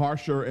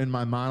harsher in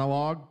my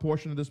monologue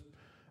portion of this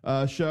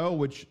show,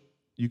 which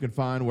you can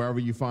find wherever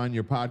you find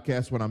your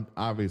podcast. When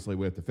obviously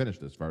we have to finish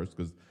this first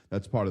because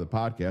that's part of the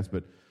podcast,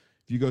 but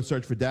if you go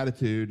search for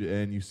Dattitude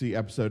and you see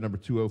episode number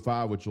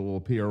 205, which will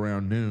appear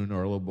around noon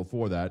or a little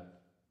before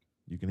that,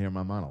 you can hear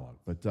my monologue.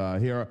 But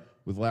here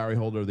with Larry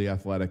Holder of The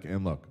Athletic,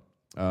 and look,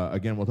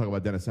 again, we'll talk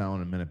about Dennis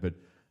Allen in a minute, but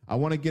I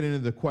want to get into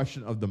the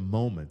question of the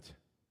moment.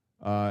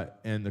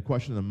 And the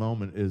question of the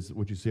moment is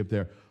what you see up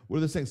there. What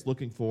are the Saints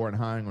looking for in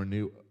hiring a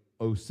new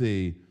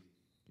OC?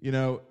 You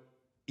know,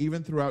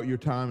 even throughout your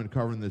time in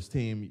covering this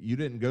team, you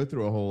didn't go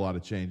through a whole lot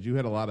of change. You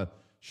had a lot of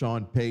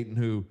Sean Payton,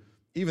 who,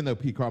 even though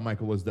Pete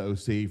Carmichael was the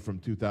OC from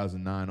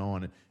 2009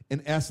 on,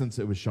 in essence,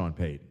 it was Sean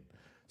Payton.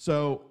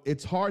 So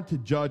it's hard to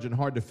judge and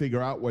hard to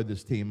figure out where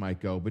this team might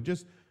go. But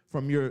just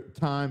from your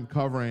time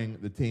covering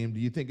the team, do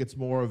you think it's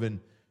more of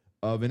an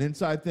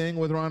inside thing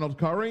with Ronald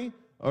Curry,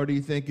 or do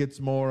you think it's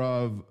more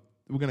of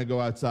we're going to go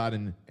outside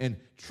and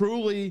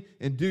truly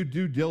do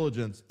due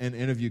diligence and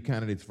interview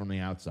candidates from the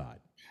outside?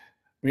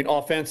 I mean,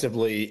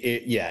 offensively,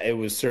 it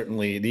was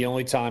certainly the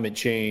only time it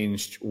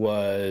changed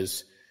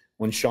was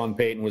when Sean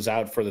Payton was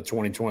out for the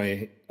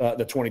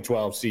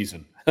 2012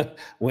 season,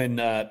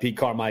 when Pete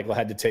Carmichael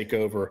had to take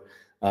over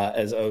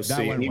as OC.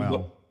 That went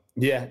well.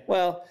 Yeah,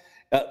 well,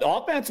 the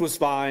offense was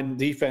fine.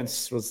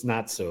 Defense was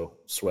not so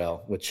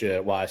swell, which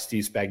why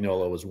Steve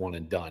Spagnuolo was one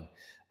and done.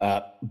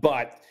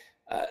 But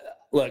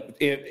look,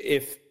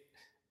 if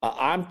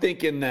I'm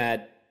thinking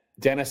that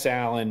Dennis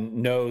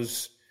Allen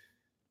knows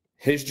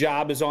his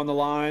job is on the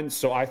line,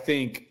 so I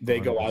think they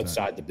 100%. Go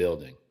outside the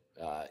building.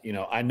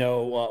 I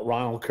know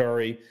Ronald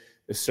Curry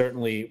is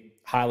certainly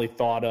highly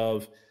thought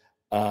of,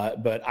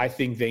 but I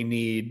think they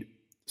need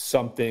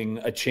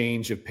a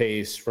change of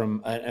pace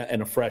from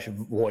and a fresh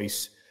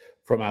voice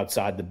from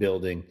outside the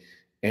building.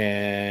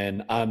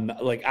 And I'm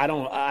like,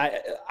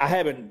 I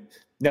haven't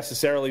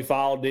necessarily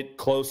followed it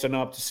close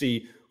enough to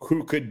see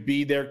who could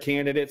be their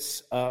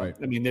candidates. Right.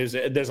 I mean, there's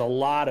a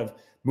lot of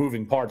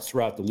moving parts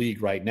throughout the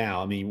league right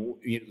now. I mean,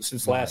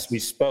 since last we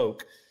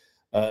spoke,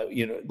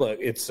 look,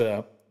 it's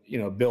Bill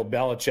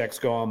Belichick's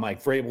gone,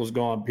 Mike Vrabel's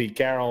gone, Pete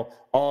Carroll,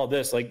 all of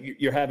this. Like,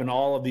 you're having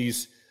all of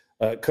these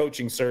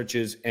coaching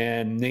searches,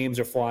 and names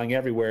are flying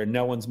everywhere.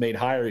 No one's made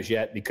hires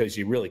yet because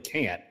you really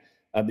can't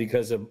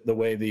because of the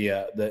way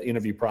the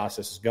interview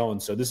process is going.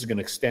 So this is going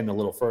to extend a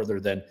little further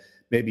than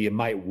maybe you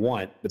might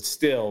want, but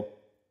still,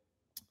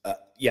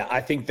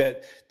 I think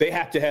that they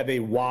have to have a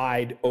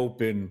wide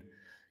open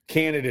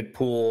candidate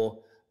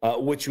pool,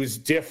 which was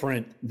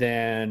different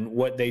than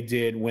what they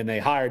did when they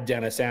hired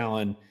Dennis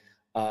Allen.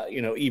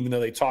 Even though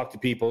they talked to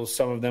people,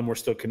 some of them were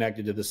still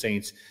connected to the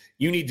Saints.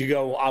 You need to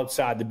go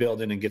outside the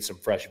building and get some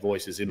fresh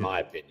voices, in my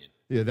opinion.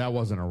 Yeah, that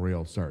wasn't a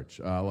real search.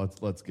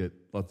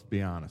 Let's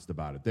be honest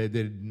about it. They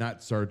did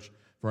not search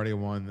for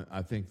anyone.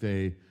 I think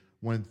they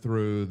went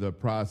through the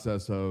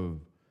process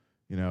of,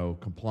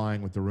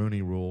 complying with the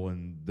Rooney Rule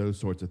and those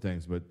sorts of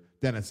things. But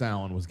Dennis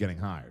Allen was getting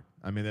hired.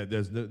 I mean,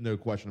 there's no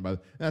question about it.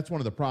 And that's one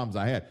of the problems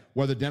I had.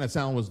 Whether Dennis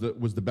Allen was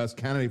the best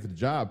candidate for the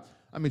job,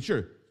 I mean,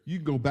 sure, you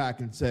can go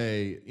back and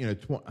say,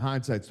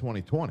 hindsight's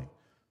 20/20.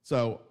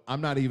 So I'm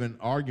not even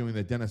arguing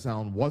that Dennis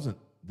Allen wasn't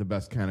the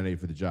best candidate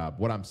for the job.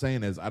 What I'm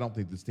saying is I don't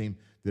think this team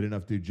did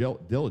enough due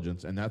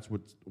diligence, and that's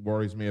what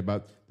worries me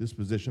about this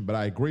position. But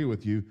I agree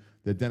with you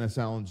that Dennis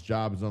Allen's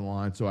job is on the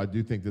line, so I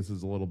do think this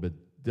is a little bit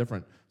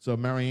different. So,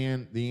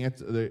 Marianne, the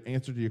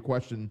answer to your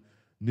question,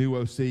 new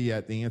OC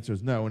yet? The answer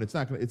is no, and it's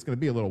going to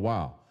be a little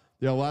while.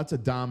 There are lots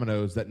of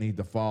dominoes that need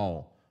to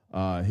fall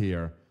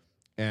here,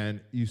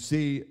 and you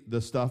see the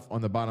stuff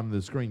on the bottom of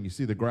the screen. You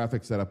see the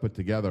graphics that I put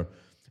together.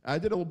 I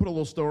put a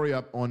little story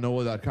up on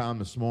NOLA.com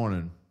this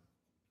morning,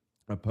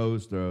 a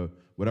post or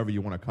whatever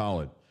you want to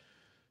call it.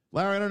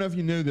 Larry, I don't know if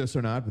you knew this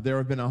or not, but there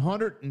have been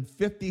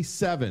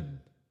 157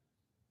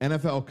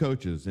 NFL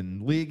coaches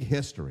in league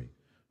history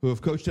who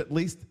have coached at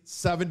least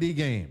 70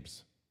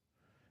 games.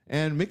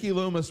 And Mickey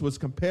Loomis was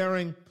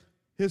comparing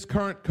his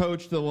current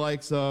coach to the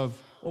likes of,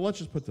 well, let's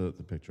just put the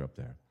picture up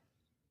there.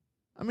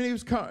 I mean, he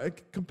was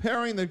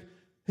comparing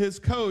his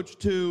coach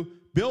to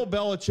Bill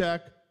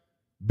Belichick,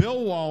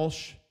 Bill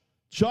Walsh,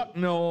 Chuck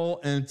Noll,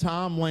 and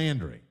Tom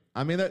Landry.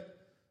 I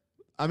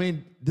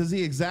mean, does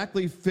he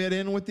exactly fit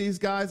in with these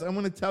guys? I'm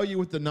going to tell you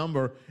with the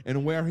number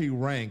and where he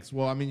ranks.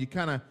 Well, I mean, you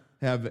kind of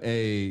have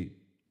a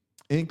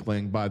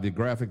inkling by the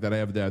graphic that I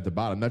have there at the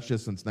bottom. That's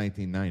just since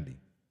 1990.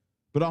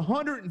 But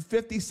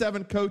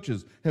 157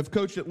 coaches have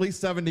coached at least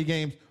 70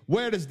 games.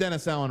 Where does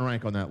Dennis Allen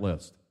rank on that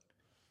list?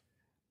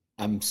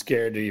 I'm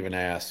scared to even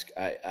ask.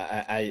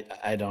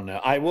 I don't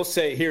know. I will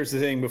say, here's the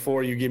thing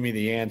before you give me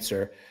the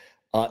answer.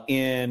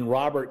 In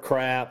Robert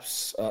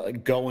Kraft's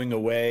going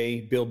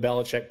away Bill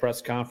Belichick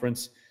press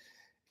conference,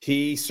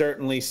 he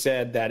certainly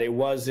said that it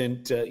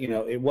wasn't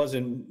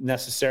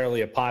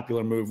necessarily a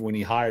popular move when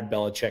he hired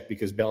Belichick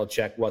because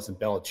Belichick wasn't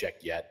Belichick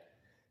yet.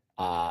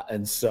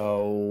 And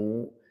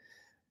so,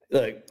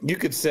 look, you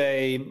could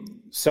say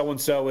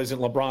so-and-so isn't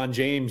LeBron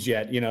James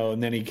yet,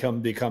 and then he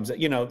becomes,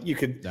 you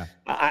could, yeah.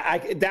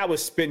 That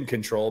was spin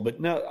control, but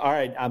no, all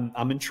right,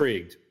 I'm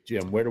intrigued.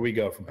 Jim, where do we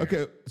go from here?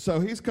 Okay, so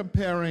he's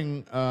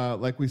comparing,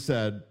 like we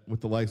said,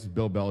 with the likes of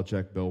Bill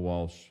Belichick, Bill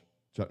Walsh,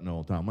 Chuck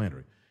Noll, Tom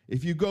Landry.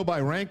 If you go by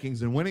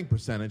rankings and winning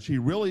percentage, he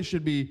really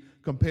should be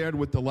compared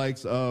with the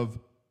likes of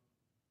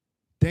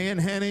Dan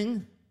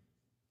Henning,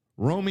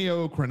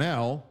 Romeo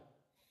Crennel,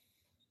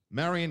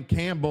 Marion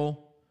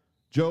Campbell,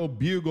 Joe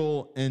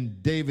Bugle,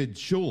 and David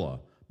Shula,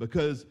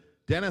 because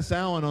Dennis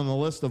Allen on the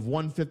list of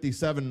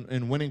 157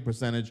 in winning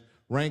percentage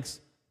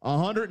ranks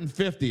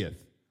 150th.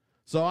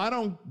 So I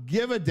don't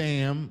give a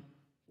damn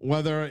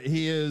whether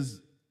he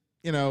is,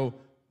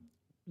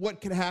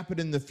 what could happen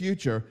in the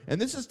future. And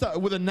this is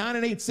with a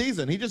 9-8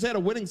 season. He just had a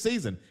winning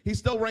season. He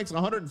still ranks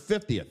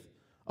 150th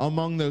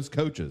among those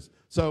coaches.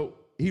 So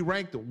he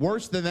ranked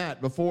worse than that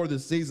before the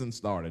season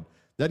started.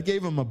 That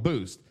gave him a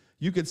boost.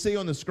 You can see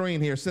on the screen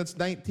here, since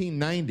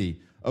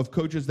 1990, of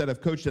coaches that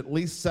have coached at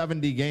least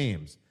 70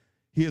 games,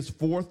 he is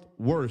fourth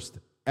worst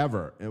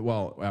ever.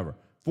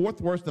 Fourth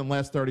worst in the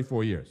last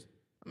 34 years.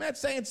 I mean, that's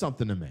saying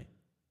something to me.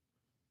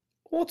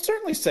 Well, it's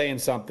certainly saying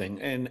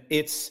something, and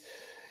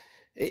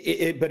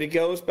but it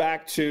goes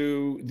back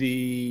to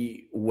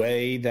the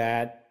way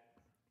that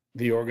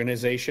the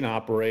organization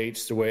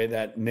operates, the way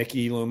that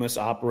Mickey Loomis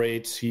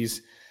operates.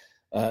 He's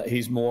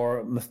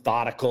more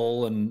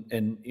methodical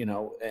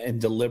and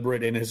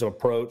deliberate in his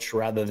approach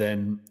rather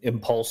than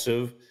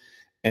impulsive,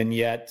 and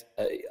yet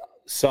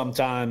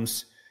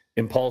sometimes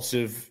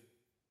impulsive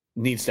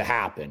needs to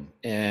happen.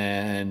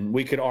 And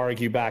we could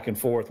argue back and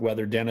forth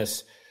whether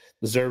Dennis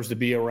deserves to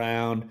be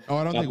around. Oh,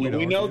 I don't think we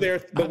know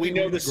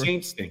the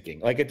Saints thinking.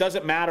 Like, it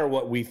doesn't matter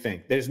what we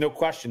think. There's no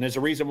question. There's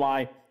a reason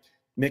why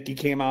Mickey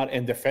came out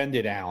and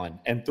defended Allen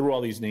and threw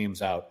all these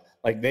names out.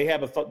 Like, they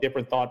have a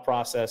different thought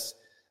process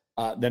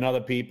than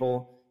other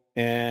people.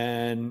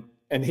 and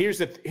here's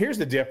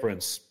the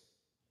difference.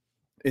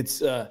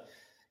 It's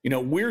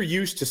we're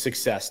used to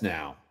success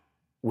now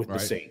with the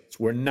Saints.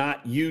 We're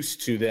not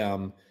used to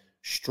them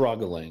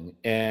struggling.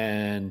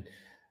 And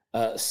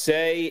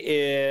say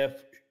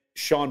if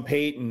Sean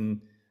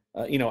Payton,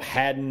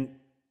 hadn't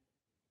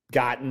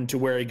gotten to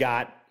where he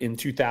got in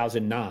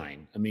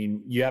 2009. I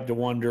mean, you have to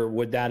wonder,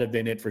 would that have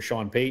been it for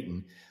Sean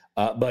Payton?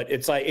 But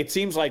it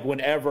seems like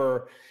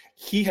whenever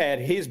he had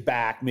his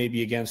back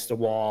maybe against the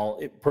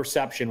wall,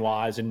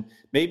 perception-wise, and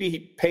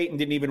maybe Payton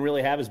didn't even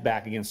really have his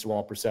back against the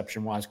wall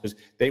perception-wise, because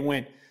they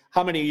went,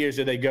 how many years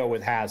did they go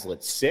with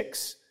Haslett?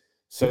 6?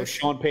 So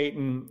Sean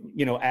Payton,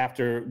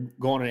 after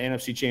going to an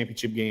NFC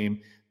Championship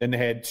game, then they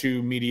had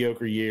 2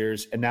 mediocre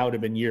years, and that would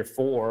have been year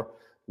 4.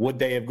 Would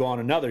they have gone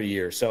another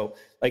year? So,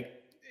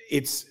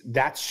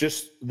 that's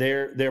just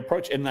their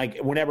approach. And,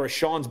 whenever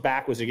Sean's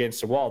back was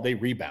against the wall, they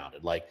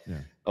rebounded.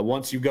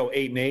 Once you go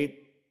 8-8,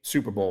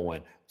 Super Bowl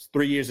win.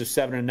 3 years of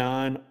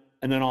 7-9,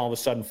 and then all of a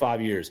sudden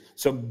 5 years.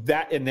 So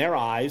that, in their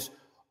eyes,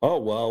 oh,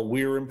 well,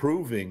 we're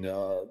improving.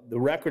 The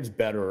record's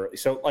better.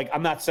 So,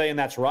 I'm not saying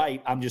that's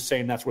right. I'm just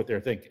saying that's what they're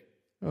thinking.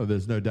 Oh,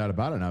 there's no doubt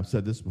about it. And I've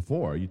said this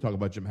before. You talk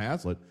about Jim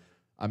Haslett.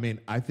 I mean,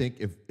 I think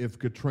if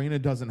Katrina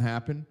doesn't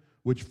happen,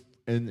 which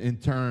in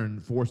turn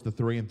forced the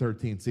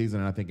 3-13 season,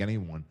 and I think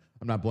I'm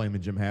not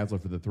blaming Jim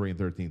Haslett for the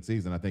 3-13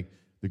 season. I think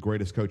the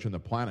greatest coach on the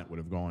planet would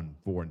have gone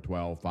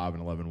 4-12,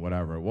 5-11,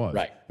 whatever it was,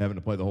 having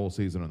to play the whole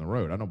season on the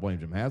road. I don't blame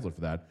Jim Haslett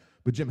for that.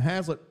 But Jim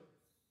Haslett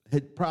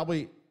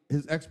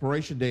his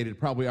expiration date had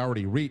probably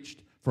already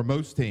reached for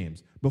most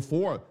teams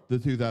before the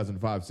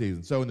 2005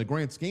 season. So in the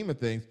grand scheme of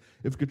things,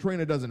 if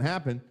Katrina doesn't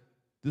happen,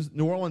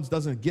 New Orleans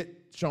doesn't get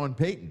Sean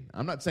Payton.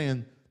 I'm not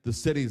saying the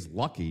city's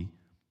lucky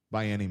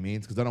by any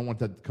means, because I don't want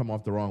that to come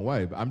off the wrong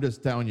way. But I'm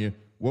just telling you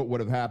what would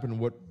have happened,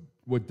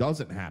 what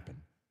doesn't happen.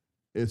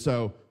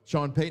 So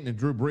Sean Payton and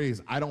Drew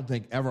Brees, I don't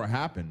think ever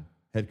happened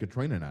had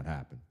Katrina not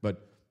happened.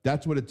 But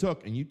that's what it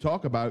took. And you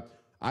talk about,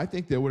 I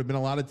think there would have been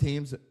a lot of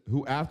teams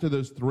who, after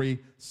those 3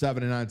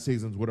 7-9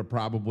 seasons, would have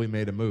probably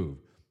made a move.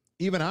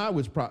 Even I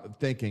was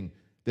thinking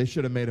they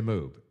should have made a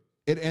move.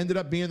 It ended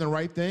up being the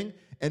right thing,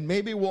 and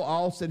maybe we'll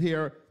all sit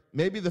here,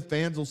 maybe the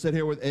fans will sit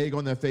here with egg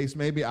on their face.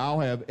 Maybe I'll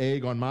have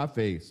egg on my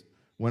face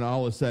when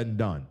all is said and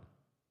done.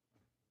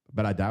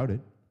 But I doubt it.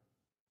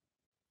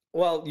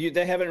 Well,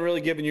 they haven't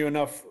really given you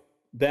enough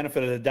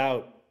benefit of the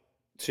doubt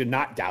to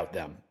not doubt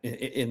them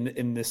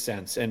in this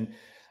sense. And,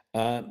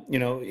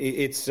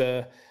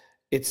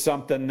 it's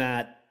something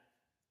that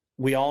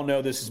we all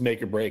know this is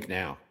make or break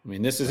now. I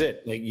mean, this is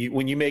it.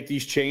 When you make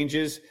these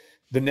changes,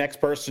 the next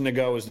person to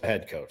go is the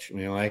head coach.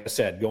 Like I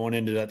said, going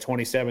into that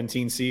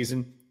 2017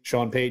 season,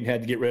 Sean Payton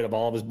had to get rid of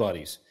all of his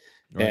buddies,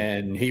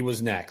 and he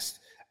was next.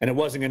 And it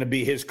wasn't going to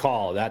be his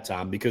call at that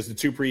time, because the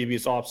 2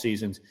 previous off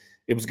seasons,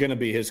 it was going to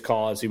be his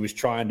call as he was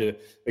trying to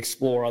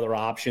explore other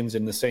options,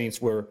 and the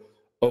Saints were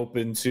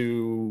open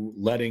to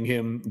letting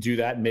him do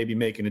that and maybe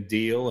making a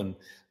deal and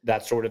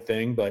that sort of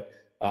thing. But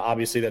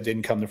obviously that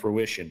didn't come to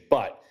fruition.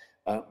 But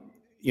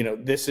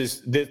this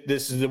is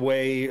the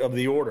way of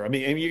the order. I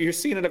mean, you're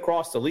seeing it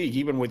across the league,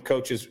 even with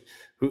coaches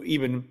who,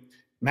 even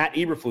Matt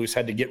Eberflus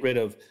had to get rid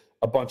of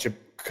a bunch of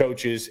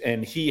coaches,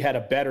 and he had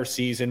a better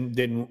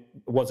season.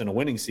 Wasn't a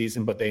winning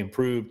season, but they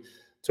improved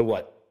to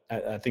what?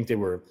 I think they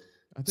were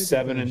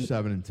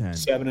 7-10.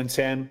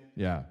 7-10.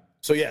 Yeah.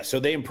 So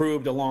they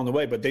improved along the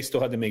way, but they still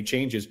had to make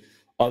changes.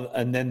 But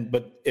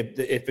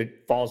if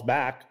it falls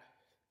back,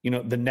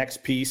 the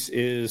next piece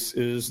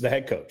is the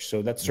head coach.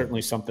 So that's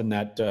certainly something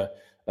that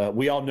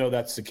we all know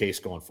that's the case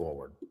going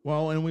forward.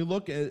 Well, and we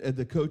look at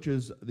the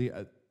coaches.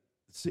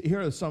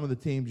 Here are some of the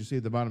teams you see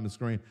at the bottom of the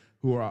screen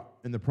who are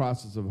in the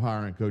process of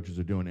hiring coaches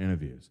or doing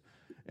interviews.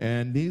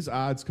 And these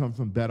odds come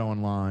from Bet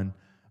Online.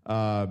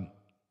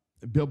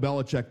 Bill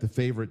Belichick, the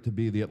favorite to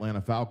be the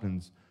Atlanta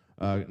Falcons'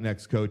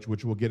 next coach,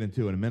 which we'll get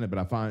into in a minute. But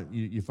I find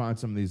you find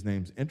some of these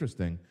names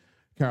interesting.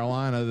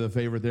 Carolina, the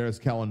favorite there is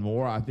Kellen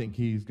Moore. I think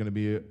he's going to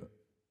be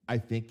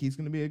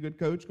a good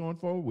coach going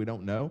forward. We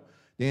don't know.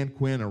 Dan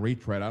Quinn, a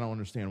retread. I don't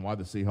understand why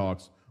the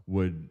Seahawks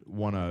would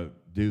want to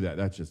do that.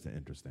 That's just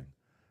interesting.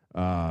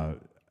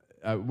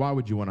 Why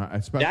would you want to?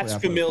 Especially that's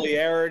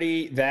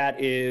familiarity.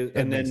 That is,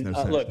 and then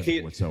no look,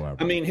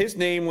 his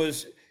name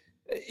was.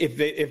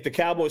 If the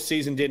Cowboys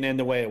season didn't end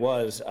the way it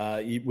was,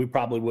 we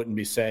probably wouldn't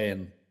be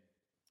saying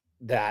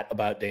that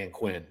about Dan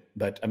Quinn.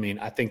 But I mean,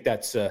 I think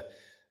that's look.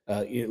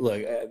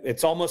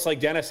 It's almost like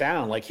Dennis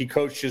Allen. Like, he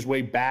coached his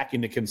way back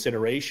into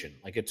consideration.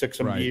 Like, it took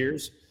some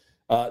years.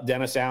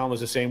 Dennis Allen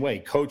was the same way.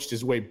 He coached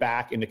his way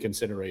back into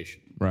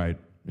consideration. Right.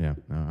 Yeah.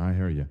 No, I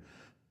hear you.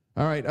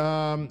 All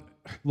right.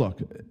 Look,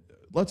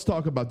 let's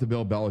talk about the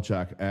Bill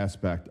Belichick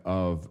aspect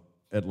of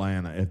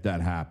Atlanta if that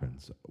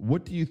happens.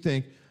 What do you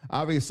think?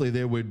 Obviously,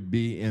 they would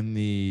be in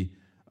the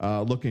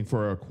looking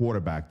for a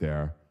quarterback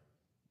there.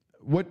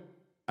 We've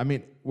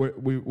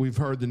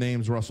heard the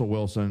names Russell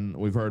Wilson.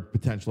 We've heard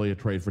potentially a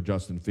trade for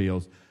Justin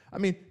Fields. I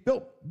mean,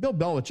 Bill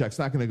Belichick's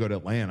not going to go to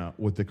Atlanta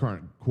with the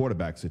current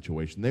quarterback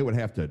situation. They would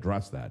have to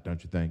address that,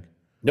 don't you think?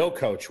 No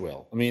coach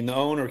will. I mean, the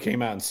owner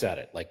came out and said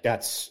it. Like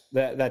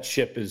that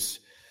ship is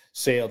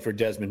sailed for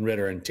Desmond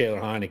Ridder and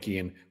Taylor Heineke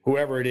and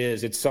whoever it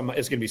is. It's going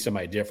to be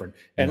somebody different.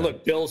 And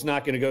look, Bill's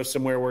not going to go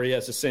somewhere where he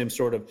has the same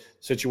sort of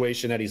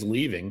situation that he's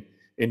leaving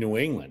in New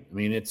England. I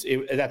mean,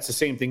 that's the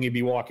same thing he'd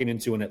be walking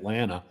into in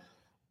Atlanta.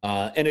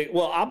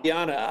 I'll be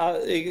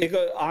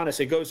honest.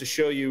 It goes to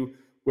show you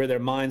where their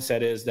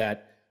mindset is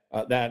that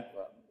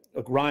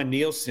Ryan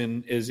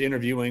Nielsen is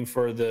interviewing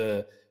for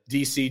the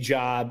DC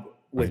job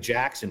with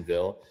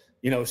Jacksonville.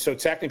 So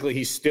technically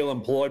he's still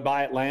employed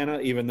by Atlanta,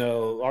 even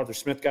though Arthur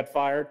Smith got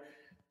fired,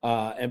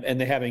 and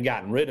they haven't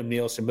gotten rid of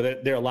Nielsen,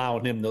 but they're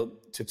allowing him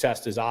to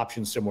test his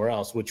options somewhere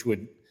else, which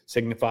would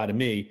signify to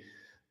me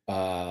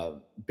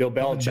Bill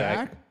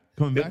Belichick.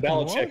 Bill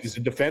Belichick is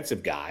a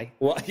defensive guy.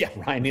 Well, yeah,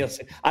 Ryan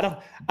Nielsen.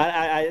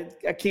 I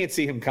can't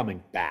see him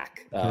coming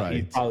back.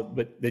 Right.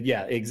 But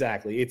yeah,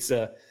 exactly.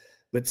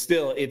 But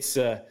still,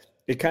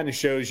 it kind of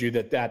shows you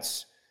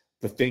that's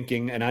the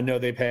thinking. And I know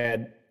they've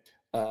had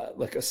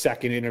like a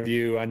second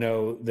interview. I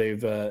know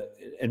they've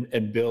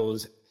and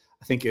Bill's.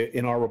 I think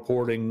in our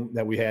reporting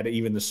that we had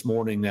even this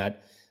morning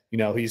that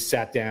he's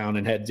sat down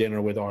and had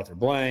dinner with Arthur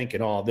Blank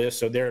and all this.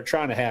 So they're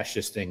trying to hash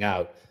this thing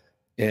out.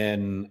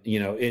 And,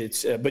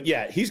 it's but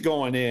yeah, he's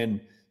going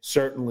in,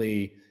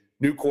 certainly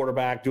new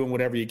quarterback, doing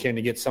whatever you can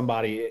to get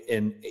somebody.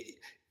 And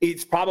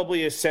it's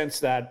probably a sense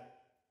that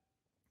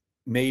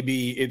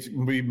maybe it's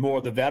be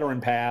more the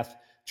veteran path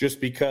just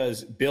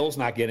because Bill's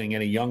not getting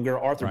any younger.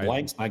 Arthur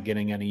Blank's not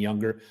getting any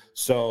younger.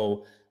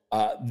 So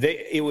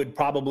it would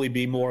probably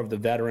be more of the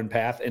veteran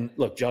path. And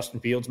look, Justin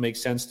Fields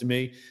makes sense to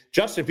me.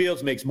 Justin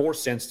Fields makes more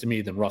sense to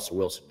me than Russell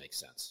Wilson makes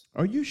sense.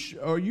 Are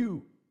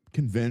you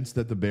convinced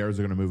that the Bears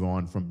are going to move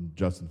on from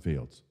Justin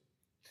Fields?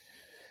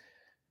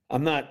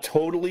 I'm not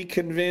totally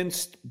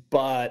convinced,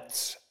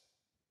 but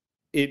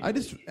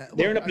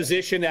they're in a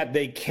position that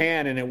they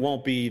can, and it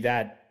won't be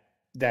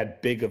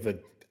that big of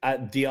a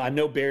deal. I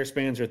know Bears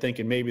fans are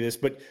thinking maybe this,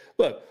 but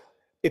look,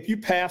 if you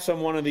pass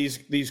on one of these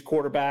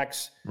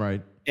quarterbacks,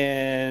 right,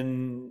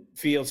 and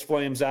Fields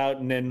flames out,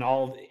 and then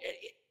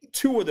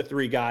two of the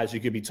three guys you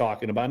could be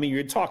talking about. I mean,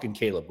 you're talking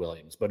Caleb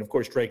Williams, but of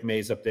course Drake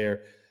May's up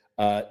there.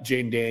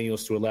 Jaden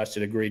Daniels to a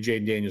lesser degree.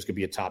 Jaden Daniels could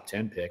be a top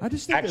 10 pick. I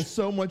just think there's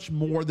so much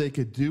more they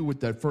could do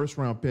with that first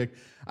round pick.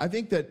 I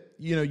think that,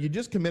 you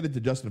just committed to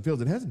Justin Fields.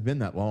 It hasn't been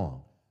that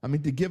long. I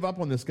mean, to give up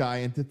on this guy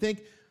and to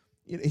think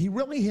he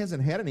really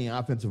hasn't had any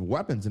offensive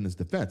weapons in his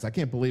defense. I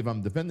can't believe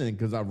I'm defending him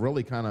because I've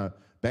really kind of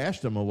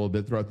bashed him a little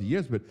bit throughout the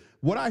years. But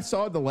what I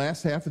saw the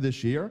last half of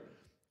this year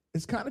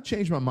has kind of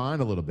changed my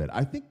mind a little bit.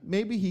 I think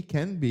maybe he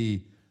can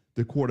be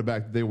the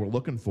quarterback that they were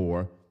looking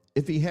for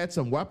if he had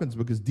some weapons,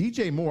 because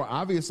DJ Moore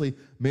obviously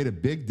made a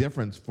big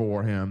difference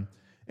for him.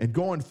 And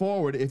going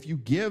forward, if you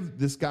give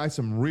this guy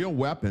some real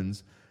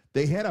weapons,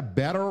 they had a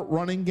better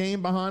running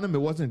game behind him. It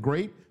wasn't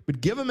great,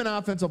 but give him an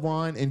offensive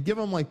line and give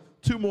him like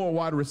two more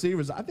wide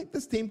receivers. I think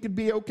this team could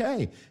be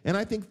okay. And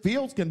I think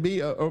Fields can be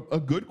a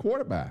good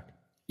quarterback.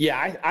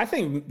 Yeah, I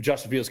think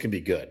Justin Fields can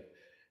be good,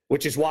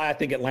 which is why I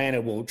think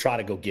Atlanta will try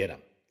to go get him.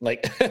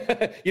 Like,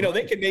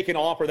 they could make an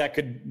offer that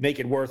could make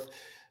it worth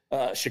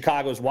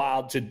Chicago's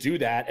wild to do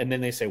that, and then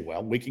they say,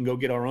 well, we can go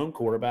get our own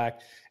quarterback,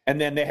 and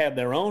then they have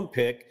their own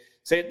pick.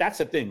 Say that's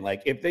the thing.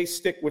 Like if they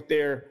stick with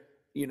their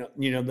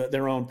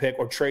their own pick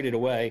or trade it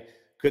away,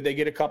 could they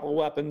get a couple of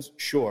weapons?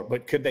 Sure,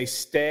 but could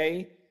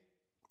they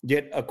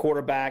get a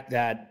quarterback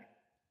that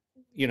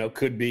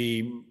could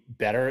be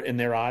better in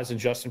their eyes than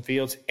Justin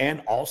Fields,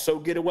 and also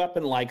get a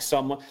weapon like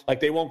someone like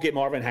they won't get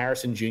Marvin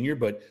Harrison Jr.,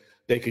 but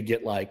they could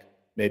get like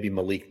maybe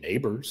Malik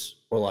Neighbors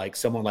or like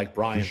someone like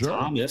Brian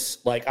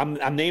Thomas. Like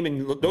I'm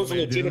naming those are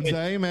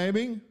legitimate.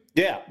 Maybe.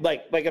 Yeah,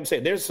 like I'm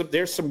saying,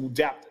 there's some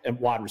depth at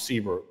wide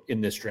receiver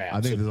in this draft. I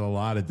think there's a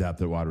lot of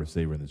depth at wide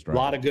receiver in this draft. A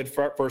lot of good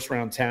first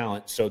round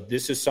talent. So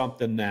this is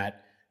something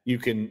that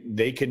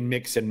they can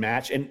mix and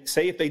match. And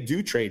say if they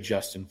do trade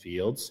Justin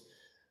Fields,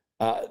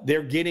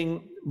 they're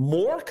getting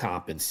more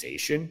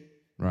compensation.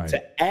 Right.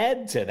 To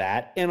add to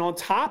that, and on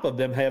top of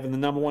them having the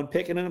number one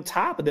pick, and on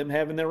top of them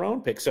having their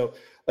own pick. So,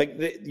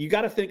 you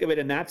got to think of it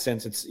in that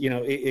sense. It's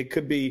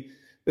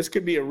this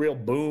could be a real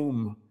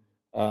boom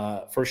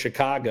for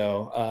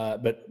Chicago,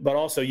 but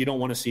also you don't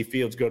want to see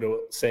Fields go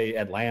to say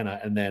Atlanta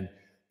and then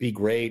be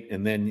great,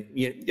 and then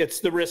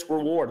it's the risk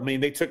reward. I mean,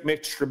 they took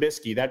Mitch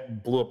Trubisky,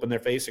 that blew up in their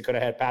face. It could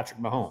have had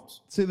Patrick Mahomes.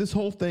 See, this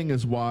whole thing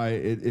is why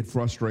it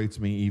frustrates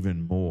me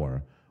even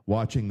more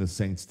watching the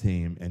Saints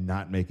team and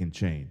not making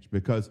change,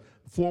 because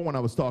before when I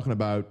was talking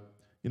about,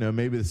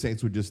 maybe the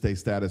Saints would just stay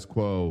status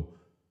quo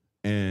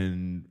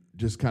and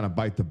just kind of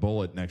bite the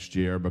bullet next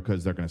year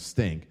because they're going to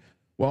stink.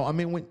 Well, I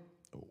mean, when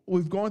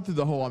we've gone through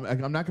the whole,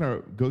 I'm not going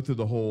to go through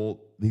the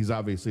whole, he's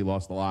obviously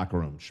lost the locker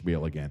room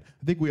spiel again.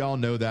 I think we all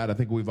know that. I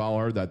think we've all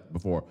heard that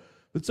before.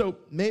 But so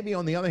maybe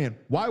on the other hand,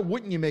 why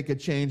wouldn't you make a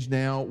change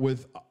now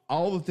with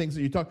all the things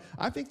that you talk?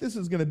 I think this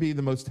is going to be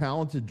the most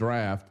talented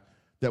draft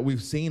that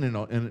we've seen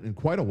in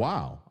quite a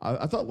while.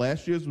 I thought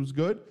last year's was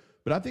good,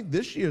 but I think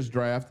this year's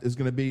draft is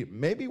going to be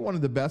maybe one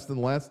of the best in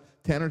the last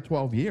 10 or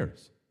 12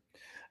 years.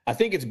 I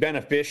think it's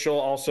beneficial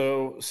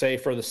also, say,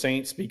 for the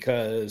Saints,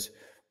 because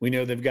we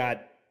know they've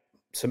got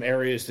some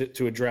areas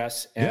to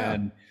address.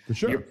 And for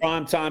sure. Your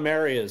primetime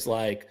areas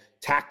like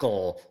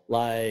tackle,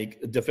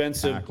 like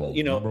defensive,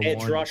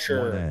 edge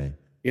rusher,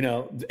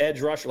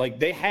 edge rusher. Like,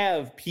 they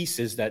have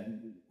pieces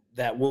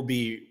that will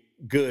be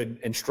good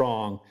and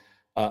strong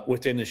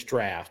within this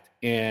draft.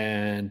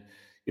 And,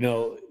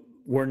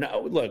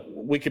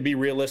 we could be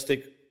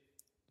realistic.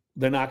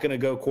 They're not going to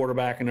go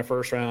quarterback in the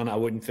first round, I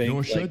wouldn't think.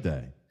 Nor should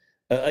they.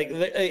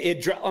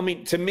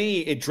 To me,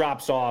 it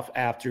drops off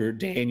after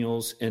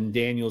Daniels, and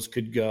Daniels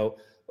could go.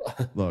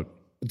 Look,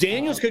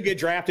 Daniels could get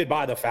drafted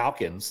by the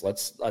Falcons.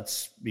 Let's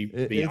be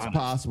honest. It's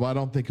possible. I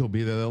don't think he'll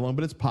be there that long,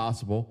 but it's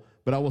possible.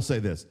 But I will say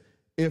this: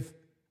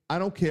 I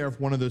don't care if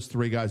one of those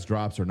three guys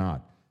drops or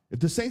not. If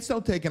the Saints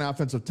don't take an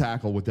offensive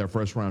tackle with their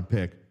first round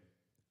pick,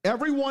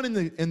 everyone in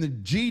the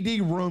GD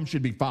room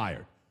should be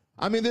fired.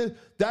 I mean,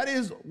 that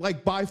is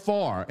like by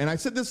far, and I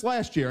said this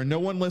last year, and no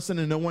one listened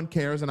and no one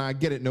cares, and I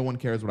get it, no one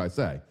cares what I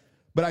say.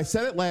 But I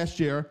said it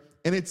last year,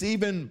 and it's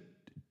even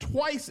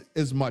twice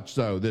as much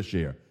so this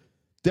year.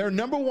 Their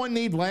number one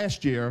need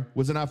last year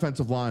was an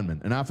offensive lineman,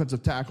 an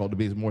offensive tackle to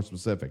be more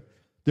specific.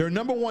 Their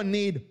number one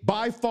need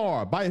by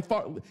far,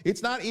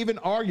 it's not even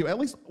argue. At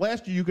least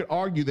last year you could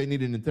argue they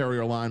needed an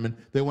interior lineman.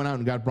 They went out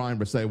and got Brian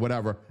Brisset,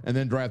 whatever, and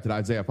then drafted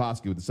Isaiah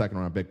Foskey with the second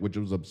round pick, which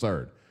was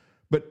absurd.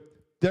 But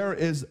there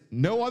is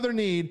no other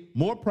need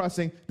more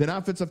pressing than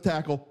offensive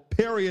tackle,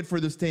 period,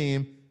 for this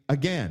team.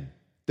 Again,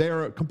 they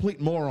are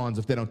complete morons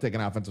if they don't take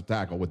an offensive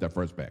tackle with their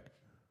first pick.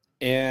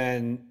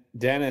 And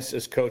Dennis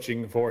is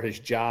coaching for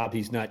his job.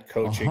 He's not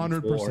coaching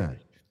 100%. For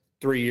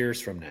 3 years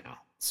from now.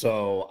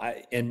 So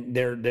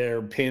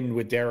they're pinned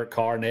with Derek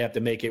Carr, and they have to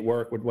make it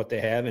work with what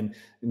they have, and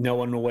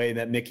knowing the way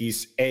that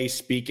Mickey's A,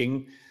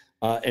 speaking,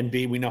 and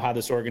B, we know how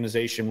this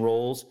organization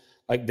rolls.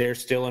 Like, they're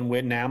still in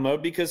win now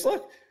mode, because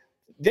look,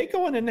 they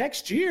go into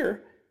next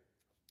year,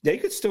 they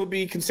could still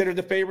be considered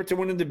the favorite to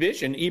win the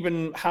division,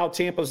 even how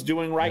Tampa's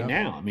doing right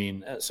now. I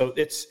mean, so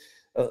it's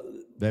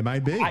they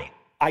might be.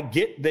 I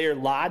get their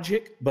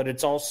logic, but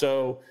it's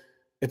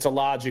a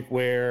logic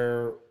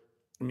where,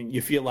 I mean,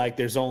 you feel like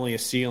there's only a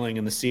ceiling,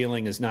 and the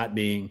ceiling is not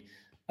being,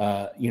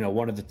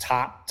 one of the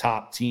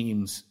top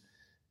teams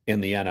in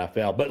the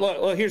NFL. But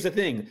look, here's the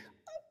thing: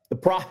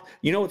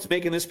 what's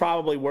making this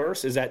probably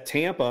worse is that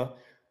Tampa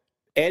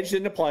edged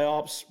in the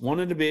playoffs, won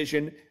a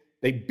division.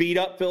 They beat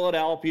up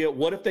Philadelphia.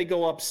 What if they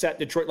go upset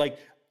Detroit? Like,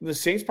 the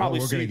Saints probably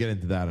we're going to get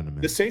into that in a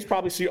minute. The Saints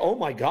probably see, oh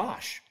my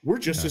gosh, we're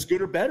just as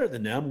good or better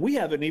than them. We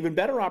have an even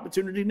better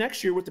opportunity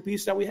next year with the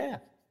piece that we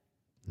have.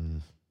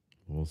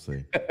 We'll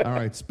see. All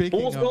right, speaking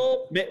Fool's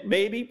gold,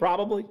 maybe,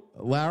 probably.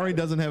 Larry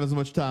doesn't have as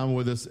much time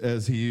with us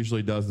as he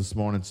usually does this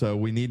morning, so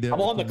we need to. I'm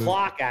on the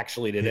clock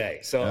actually today,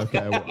 so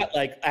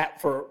okay.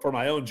 For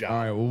my own job. All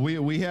right.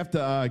 Well, we have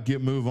to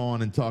move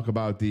on and talk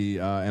about the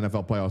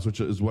NFL playoffs, which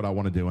is what I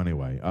want to do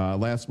anyway.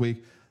 Last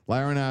week,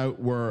 Larry and I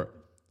were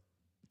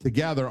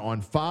together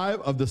on 5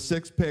 of the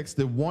 6 picks.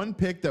 The one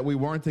pick that we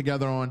weren't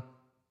together on,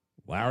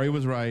 Larry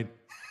was right.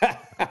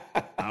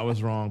 I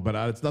was wrong, but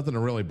it's nothing to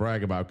really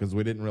brag about because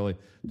we didn't really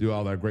do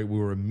all that great. We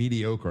were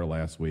mediocre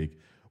last week.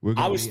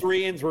 I was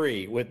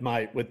 3-3 with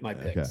my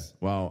picks. Okay.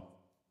 Well,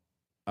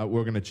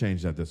 we're going to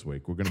change that this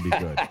week. We're going to be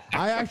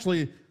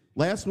good.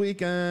 Last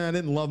week, I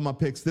didn't love my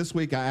picks. This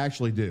week, I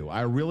actually do.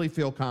 I really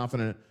feel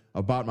confident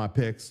about my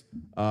picks.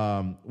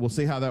 We'll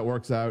see how that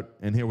works out,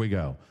 and here we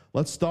go.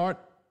 Let's start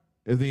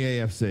in the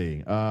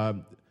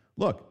AFC.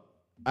 Look,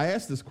 I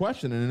asked this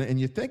question, and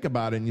you think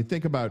about it, and you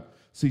think about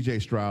C.J.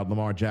 Stroud,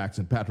 Lamar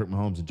Jackson, Patrick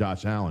Mahomes, and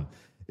Josh Allen.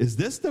 Is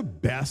this the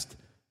best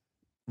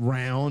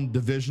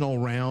divisional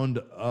round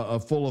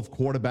full of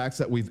quarterbacks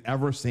that we've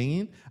ever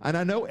seen? And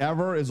I know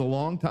ever is a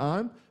long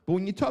time, but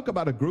when you talk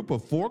about a group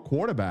of 4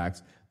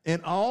 quarterbacks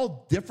in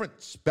all different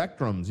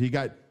spectrums, you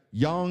got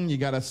young, you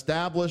got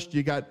established,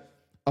 you got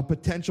a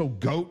potential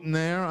GOAT in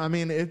there. I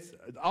mean, it's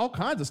all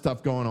kinds of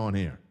stuff going on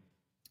here.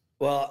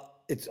 Well,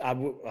 I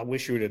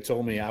wish you would have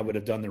told me. I would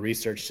have done the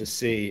research to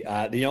see.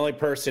 The only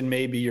person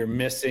maybe you're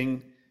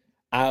missing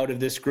out of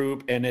this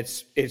group, and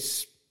it's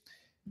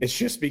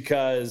just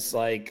because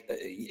like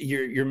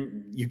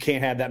you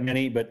can't have that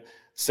many. But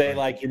say right.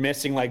 Like you're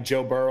missing like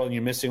Joe Burrow and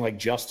you're missing like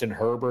Justin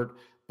Herbert.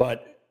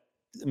 But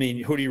I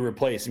mean, who do you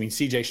replace? I mean,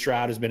 C.J.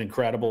 Stroud has been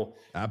incredible.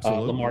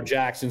 Absolutely. Lamar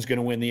Jackson's going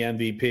to win the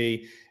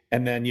MVP,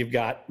 and then you've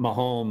got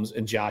Mahomes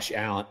and Josh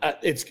Allen.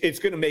 It's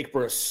going to make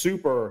for a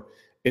super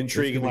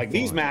intriguing. Like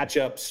these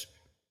matchups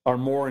are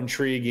more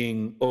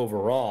intriguing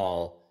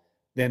overall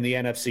than the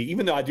NFC,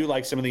 even though I do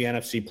like some of the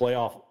NFC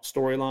playoff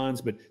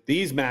storylines, but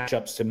these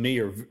matchups to me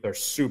are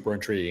super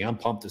intriguing. I'm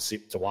pumped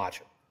to watch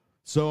them.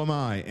 So am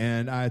I.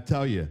 And I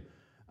tell you,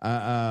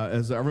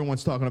 as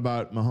everyone's talking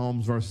about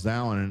Mahomes versus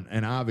Allen,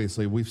 and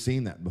obviously we've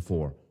seen that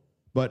before,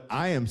 but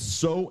I am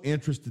so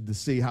interested to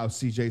see how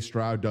C.J.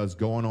 Stroud does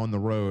going on the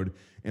road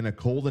in a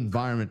cold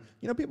environment.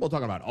 You know, people are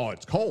talking about, oh,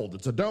 it's cold,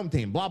 it's a dome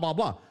team, blah, blah,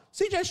 blah.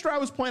 C.J. Stroud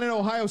was playing at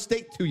Ohio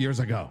State 2 years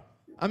ago.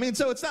 I mean,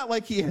 so it's not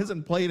like he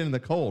hasn't played in the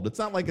cold. It's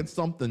not like it's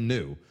something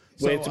new.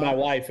 So, Wait, it's my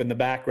wife in the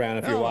background.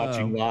 If you're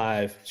watching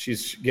live,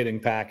 she's getting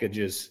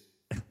packages.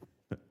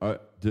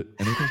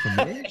 Anything from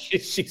me?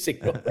 she's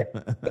ignoring.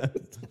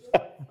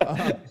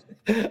 But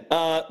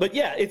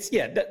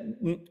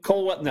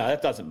Cole. No,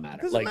 that doesn't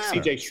matter.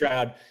 CJ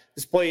Stroud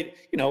has played,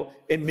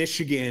 in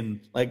Michigan,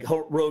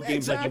 road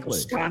games like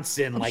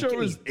Wisconsin. I'm sure it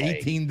was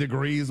 18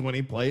 degrees when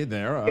he played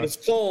there. But it's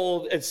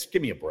cold.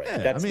 Give me a break.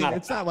 Yeah,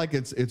 it's not like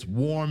it's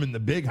warm in the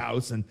big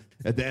house and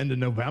at the end of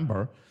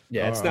November.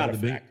 Yeah, it's not a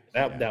fact.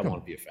 That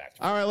won't be a fact.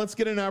 All right, let's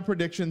get into our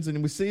predictions.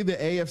 And we see the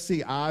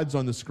AFC odds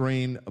on the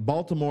screen.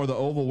 Baltimore, the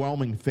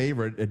overwhelming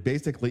favorite at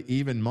basically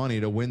even money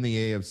to win the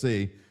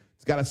AFC.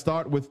 It's got to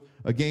start with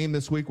a game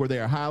this week where they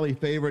are highly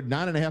favored,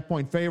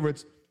 9.5-point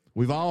favorites.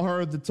 We've all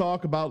heard the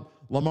talk about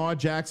Lamar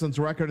Jackson's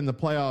record in the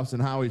playoffs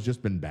and how he's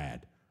just been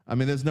bad. I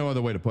mean, there's no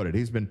other way to put it.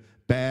 He's been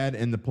bad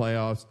in the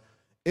playoffs.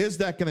 Is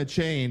that going to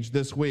change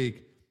this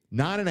week?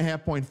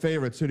 9.5-point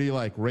favorites. Who do you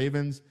like?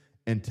 Ravens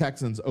and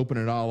Texans open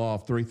it all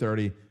off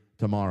 3:30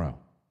 tomorrow.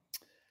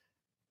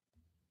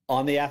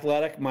 On The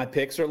Athletic, my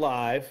picks are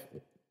live.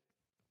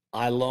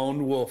 I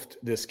lone wolfed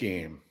this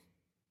game.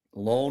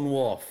 Lone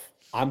wolf.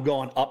 I'm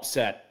going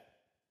upset.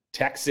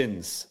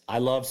 Texans. I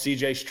love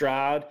CJ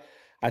Stroud.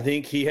 I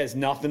think he has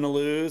nothing to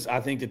lose. I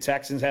think the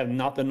Texans have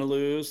nothing to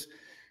lose.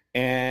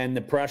 And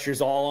the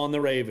pressure's all on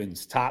the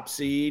Ravens. Top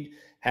seed.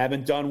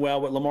 Haven't done well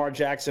with Lamar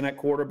Jackson at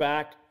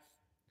quarterback.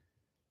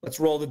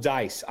 Let's roll the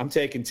dice. I'm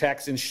taking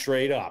Texans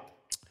straight up.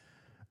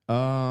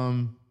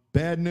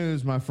 Bad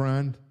news, my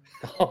friend.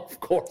 Of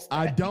course.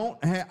 I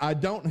don't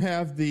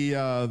have the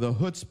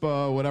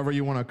chutzpah, whatever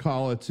you want to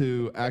call it,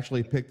 to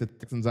actually pick the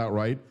Texans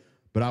outright.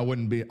 But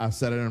I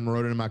said it and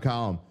wrote it in my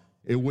column.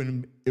 It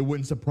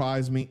wouldn't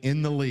surprise me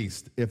in the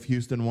least if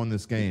Houston won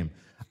this game.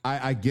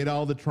 I get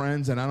all the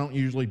trends, and I don't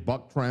usually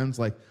buck trends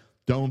like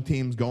dome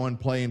teams go and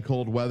play in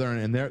cold weather,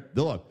 and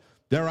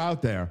they're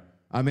out there.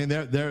 I mean,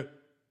 the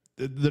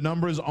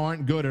numbers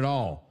aren't good at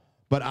all.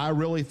 But I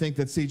really think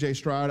that C.J.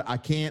 Stroud, I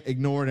can't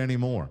ignore it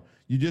anymore.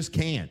 You just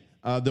can't.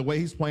 The way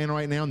he's playing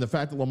right now and the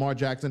fact that Lamar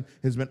Jackson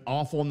has been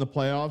awful in the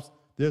playoffs,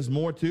 there's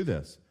more to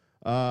this.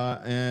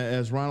 And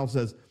as Ronald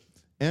says,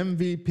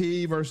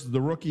 MVP versus the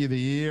Rookie of the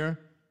Year,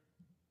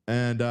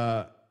 and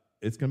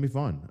it's going to be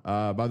fun.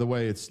 By the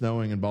way, it's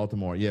snowing in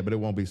Baltimore. Yeah, but it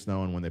won't be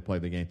snowing when they play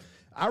the game.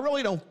 I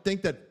really don't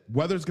think that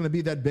weather's going to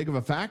be that big of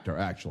a factor,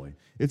 actually.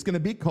 It's going to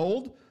be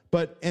cold.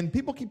 And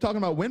people keep talking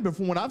about wind, but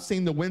from what I've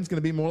seen, the wind's going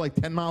to be more like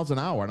 10 miles an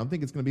hour. I don't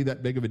think it's going to be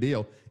that big of a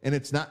deal, and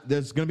it's not.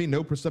 There's going to be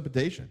no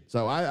precipitation.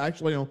 So I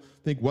actually don't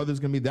think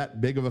weather's going to be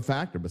that big of a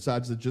factor,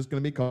 besides it's just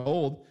going to be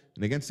cold.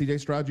 And against C.J.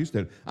 Stroud, you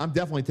said, I'm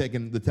definitely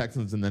taking the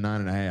Texans in the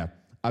 9.5.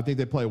 I think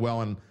they play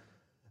well, and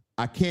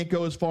I can't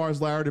go as far as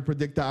Larry to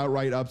predict the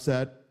outright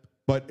upset,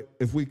 but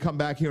if we come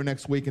back here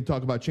next week and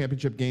talk about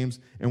championship games,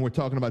 and we're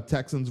talking about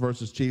Texans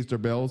versus Chiefs or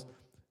Bills,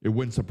 it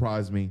wouldn't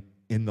surprise me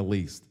in the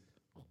least.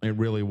 It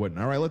really wouldn't.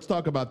 All right, let's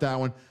talk about that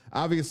one.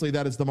 Obviously,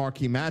 that is the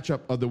marquee matchup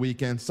of the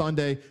weekend.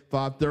 Sunday,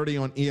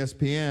 5:30 on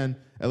ESPN,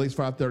 at least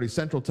 5:30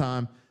 Central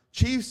Time.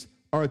 Chiefs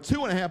are a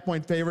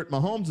 2.5-point favorite.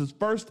 Mahomes'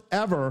 first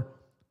ever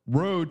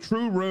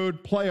true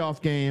road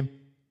playoff game.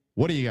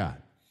 What do you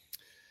got?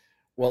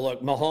 Well,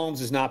 look, Mahomes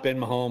has not been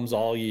Mahomes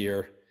all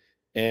year,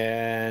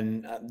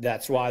 and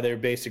that's why they're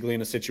basically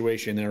in a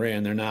situation they're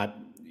in. They're not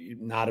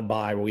a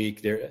bye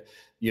week. They're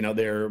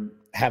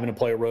having to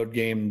play a road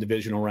game in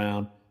divisional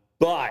round.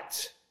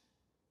 But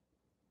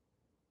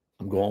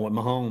I'm going with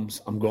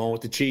Mahomes. I'm going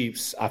with the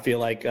Chiefs. I feel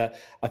like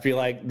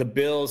the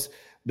Bills,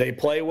 they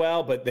play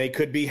well, but they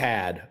could be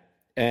had.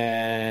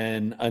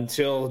 And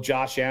until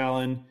Josh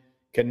Allen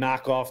can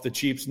knock off the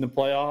Chiefs in the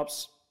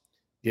playoffs,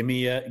 give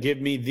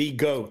me the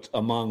GOAT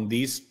among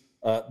these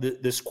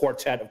this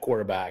quartet of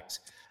quarterbacks.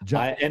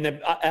 And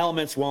the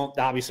elements won't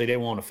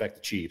affect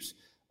the Chiefs.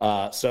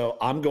 So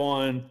I'm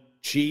going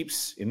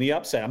Chiefs in the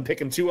upset. I'm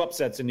picking two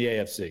upsets in the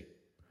AFC.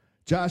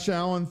 Josh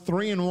Allen,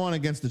 3-1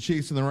 against the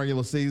Chiefs in the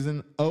regular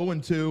season,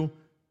 0-2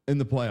 in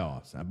the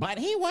playoffs. But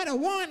he would have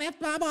won if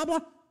blah, blah, blah.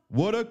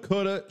 Woulda,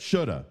 coulda,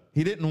 shoulda.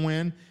 He didn't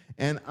win.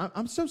 And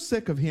I'm so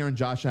sick of hearing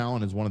Josh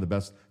Allen is one of the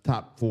best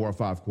top 4 or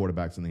 5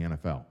 quarterbacks in the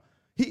NFL.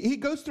 He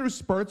goes through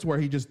spurts where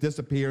he just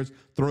disappears,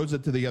 throws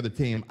it to the other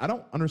team. I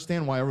don't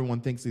understand why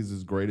everyone thinks he's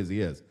as great as he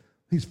is.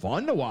 He's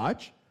fun to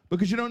watch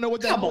because you don't know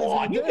what that Come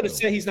on, you're going to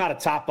say he's not a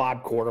top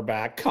 5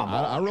 quarterback. Come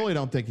on. I really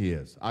don't think he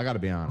is. I got to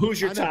be honest. Who's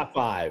your top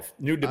 5?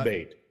 New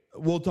debate.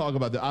 We'll talk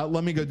about that.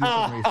 Let me go do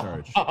some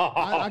research.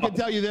 I can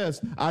tell you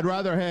this. I'd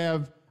rather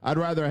have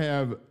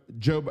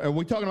Joe. Are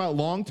we talking about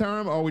long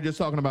term, or are we just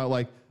talking about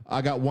like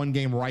I got one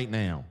game right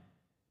now?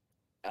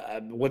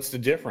 What's the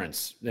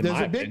difference? There's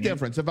a big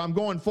difference. If I'm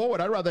going forward,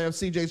 I'd rather have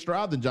C.J.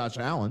 Stroud than Josh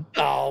Allen.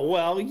 Oh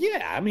well,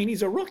 yeah. I mean,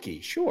 he's a rookie,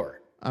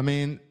 sure. I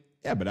mean,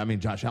 yeah, but I mean,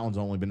 Josh Allen's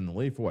only been in the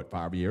league for what,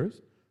 5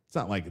 years? It's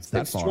not like it's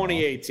that far. It's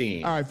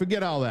 2018. All right,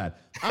 forget all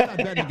that. I'm not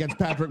betting against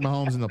Patrick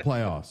Mahomes in the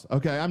playoffs.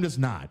 Okay, I'm just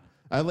not.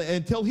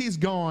 Until he's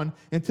gone,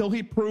 until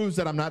he proves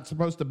that I'm not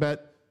supposed to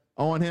bet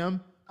on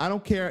him, I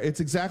don't care. It's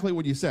exactly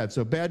what you said.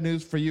 So bad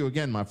news for you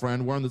again, my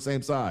friend. We're on the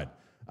same side.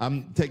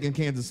 I'm taking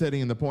Kansas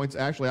City in the points.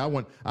 Actually,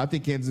 I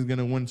think Kansas is going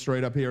to win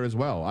straight up here as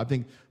well. I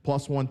think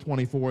plus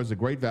 124 is a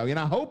great value. And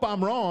I hope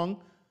I'm wrong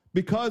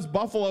because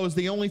Buffalo is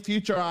the only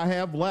future I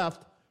have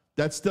left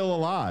that's still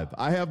alive.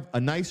 I have a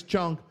nice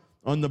chunk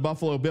on the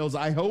Buffalo Bills.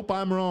 I hope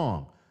I'm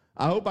wrong.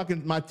 I hope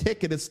my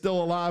ticket is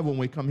still alive when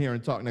we come here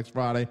and talk next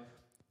Friday.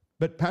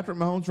 But Patrick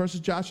Mahomes versus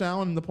Josh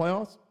Allen in the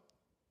playoffs?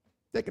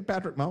 Taking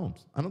Patrick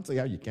Mahomes. I don't see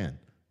how you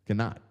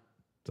cannot.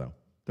 So,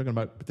 talking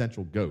about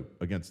potential GOAT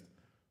against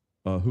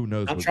who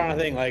knows. I'm trying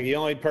to think, like, the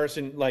only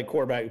person, like,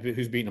 quarterback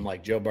who's beating him,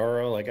 like, Joe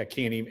Burrow, like, I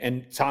can't even,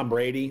 and Tom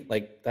Brady,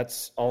 like,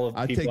 that's all of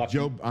the people.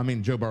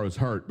 Joe Burrow's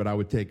hurt, but I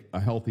would take a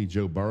healthy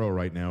Joe Burrow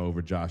right now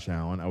over Josh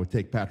Allen. I would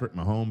take Patrick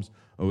Mahomes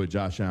over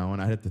Josh Allen.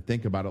 I'd have to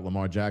think about it.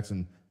 Lamar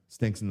Jackson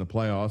stinks in the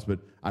playoffs, but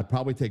I'd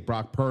probably take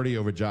Brock Purdy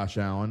over Josh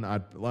Allen.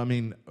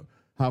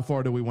 How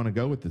far do we want to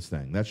go with this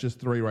thing? That's just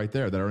 3 right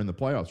there that are in the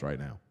playoffs right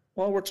now.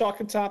 Well, we're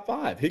talking top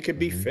 5. He could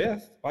be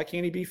 5th. Why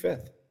can't he be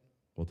 5th?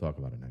 We'll talk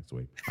about it next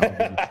week.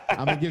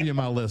 I'm going to give you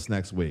my list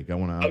next week. I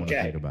want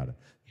to think about it.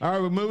 All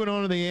right, we're moving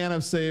on to the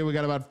NFC. We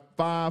got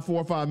about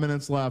 4 or 5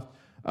 minutes left.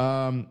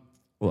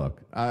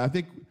 Look, I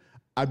think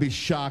I'd be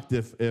shocked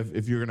if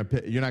you're going to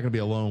pick. You're not going to be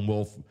a lone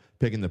wolf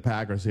picking the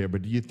Packers here,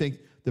 but do you think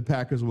the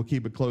Packers will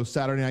keep it close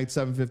Saturday night,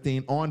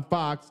 7:15 on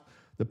Fox?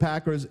 The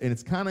Packers, and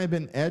it's kind of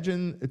been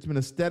edging. It's been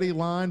a steady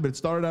line, but it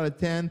started out at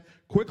 10,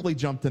 quickly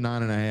jumped to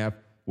 9.5,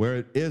 where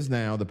it is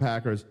now. The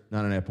Packers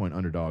 9.5-point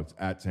underdogs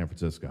at San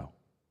Francisco.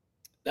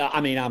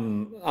 I mean,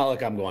 I'm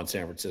going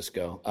San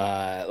Francisco.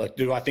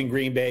 Do I think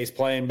Green Bay is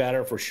playing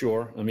better? For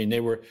sure. I mean,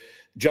 they were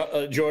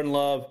Jordan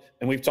Love,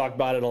 and we've talked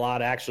about it a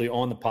lot actually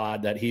on the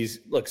pod, that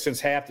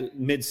since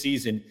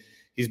mid-season,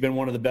 he's been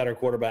one of the better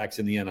quarterbacks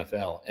in the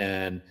NFL.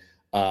 And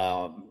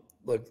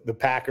the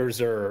Packers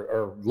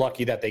are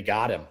lucky that they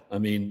got him. I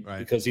mean,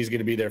 because he's going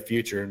to be their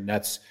future, and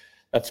that's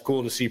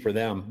cool to see for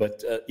them.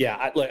 But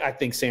I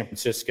think San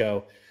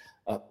Francisco,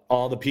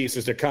 all the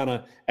pieces,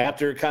 they're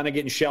after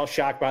getting shell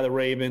shocked by the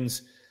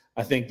Ravens.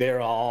 I think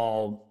they're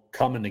all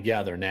coming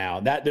together now.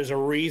 That there's a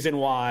reason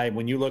why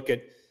when you look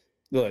at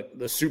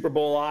the Super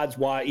Bowl odds,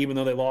 why even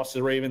though they lost to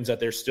the Ravens, that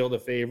they're still the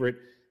favorite,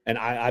 and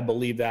I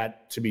believe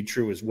that to be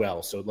true as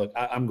well. So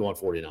I'm going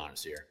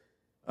 49ers here.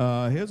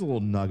 Here's a little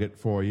nugget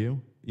for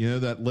you. You know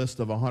that list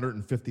of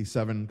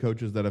 157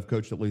 coaches that have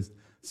coached at least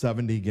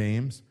 70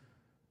 games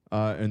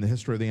in the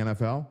history of the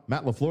NFL?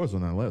 Matt LaFleur's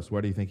on that list.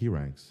 Where do you think he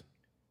ranks?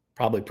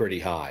 Probably pretty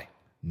high.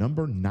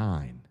 Number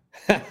 9.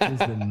 Is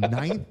the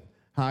 9th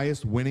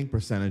highest winning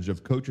percentage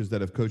of coaches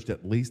that have coached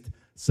at least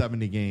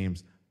 70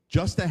 games,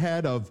 just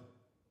ahead of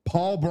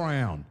Paul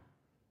Brown.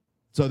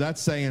 So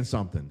that's saying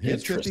something.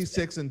 He's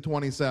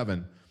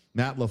 56-27,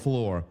 Matt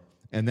LaFleur,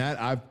 and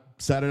that I've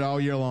said it all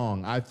year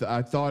long. I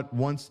thought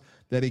once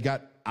that he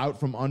got out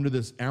from under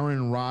this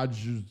Aaron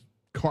Rodgers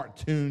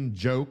cartoon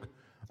joke,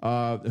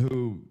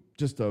 who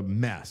just a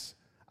mess.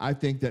 I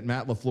think that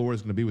Matt LaFleur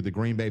is going to be with the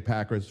Green Bay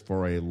Packers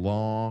for a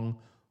long,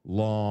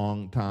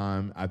 long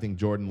time. I think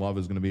Jordan Love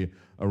is going to be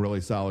a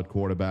really solid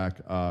quarterback,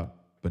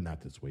 but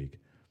not this week.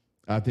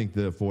 I think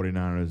the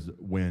 49ers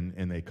win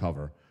and they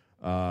cover.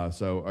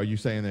 So are you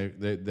saying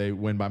they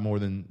win by more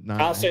than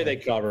 9? I'll say they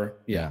cover.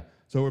 Yeah.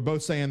 So we're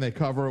both saying they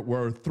cover.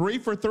 We're 3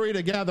 for 3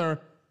 together.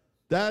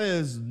 That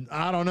is,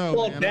 I don't know.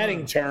 Well,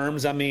 betting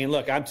terms, I mean,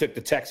 look, I took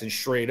the Texans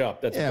straight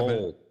up. That's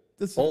bold.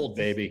 Bold,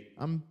 baby.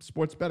 I'm a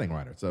sports betting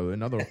writer, so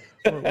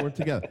we're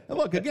together. And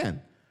look,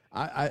 again,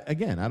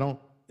 I don't.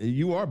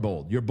 You are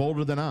bold. You're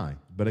bolder than I.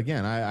 But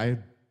again, I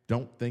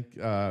don't think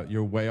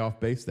you're way off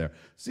base there.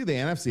 See the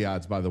NFC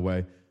odds, by the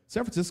way.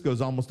 San Francisco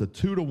is almost a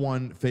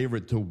 2-1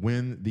 favorite to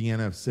win the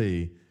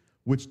NFC,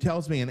 which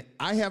tells me, and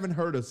I haven't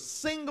heard a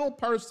single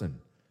person,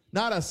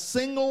 not a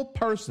single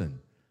person,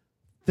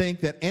 think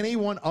that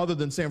anyone other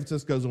than San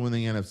Francisco is going to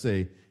win the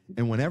NFC.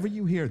 And whenever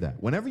you hear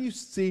that, whenever you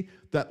see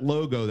that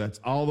logo that's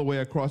all the way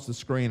across the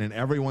screen and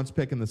everyone's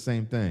picking the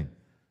same thing,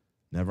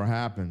 never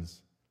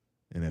happens.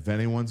 And if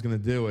anyone's going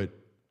to do it,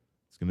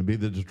 it's going to be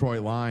the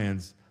Detroit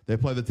Lions. They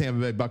play the Tampa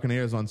Bay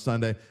Buccaneers on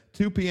Sunday,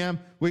 2 p.m.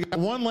 We got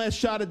one last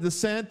shot at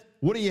descent.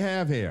 What do you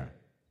have here?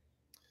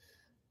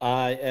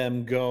 I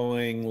am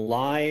going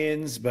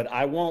Lions, but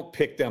I won't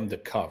pick them to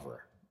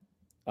cover.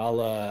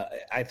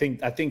 I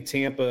think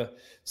Tampa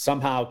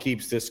somehow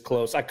keeps this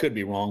close. I could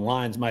be wrong.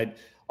 Lions might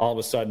all of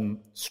a sudden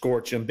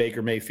scorch them.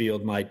 Baker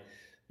Mayfield might,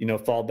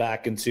 fall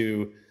back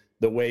into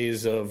the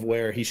ways of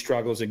where he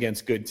struggles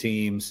against good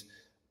teams.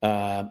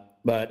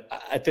 But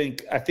I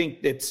think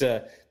it's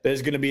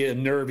there's going to be a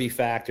nervy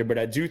factor. But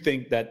I do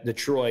think that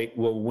Detroit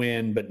will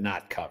win, but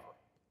not cover.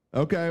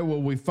 Okay, well,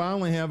 we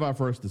finally have our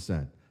first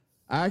descent.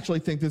 I actually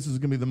think this is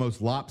going to be the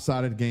most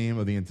lopsided game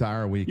of the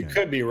entire weekend. You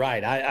could be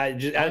right. I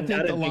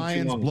think the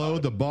Lions blow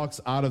the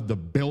Bucs out of the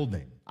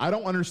building. I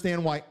don't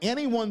understand why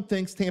anyone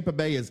thinks Tampa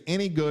Bay is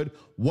any good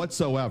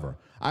whatsoever.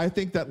 I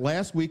think that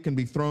last week can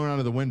be thrown out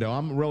of the window.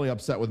 I'm really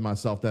upset with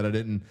myself that I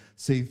didn't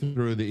see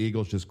through the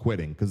Eagles just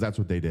quitting, because that's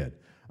what they did.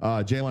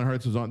 Jalen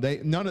Hurts was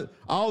on.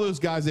 All those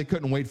guys, they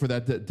couldn't wait for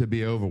that to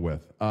be over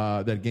with.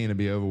 That game to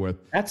be over with.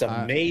 That's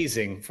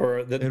amazing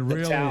for the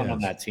really talent is. on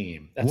that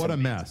team. That's what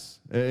amazing. a mess!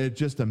 It's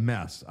just a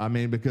mess. I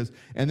mean,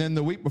 and then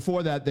the week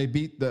before that, they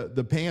beat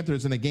the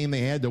Panthers in a game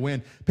they had to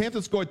win.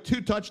 Panthers scored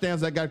 2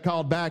 touchdowns that got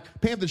called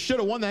back. Panthers should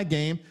have won that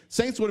game.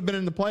 Saints would have been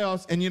in the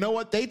playoffs, and you know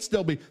what?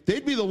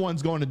 They'd be the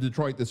ones going to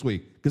Detroit this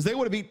week because they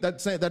would have beat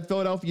that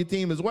Philadelphia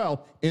team as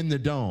well in the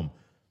Dome.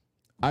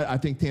 I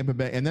think Tampa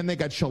Bay, and then they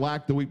got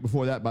shellacked the week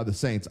before that by the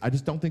Saints. I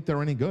just don't think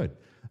they're any good.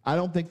 I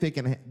don't think they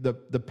can.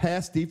 The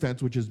pass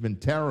defense, which has been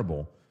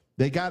terrible,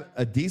 they got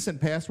a decent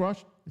pass rush.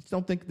 I just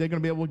don't think they're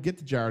going to be able to get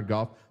to Jared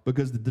Goff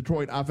because the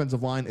Detroit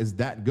offensive line is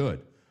that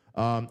good.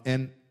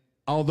 And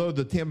although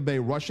the Tampa Bay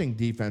rushing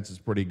defense is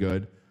pretty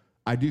good,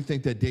 I do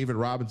think that David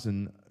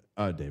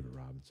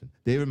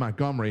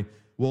Montgomery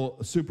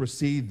will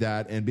supersede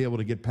that and be able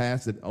to get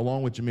past it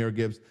along with Jahmyr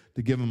Gibbs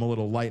to give him a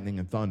little lightning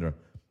and thunder.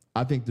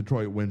 I think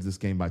Detroit wins this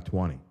game by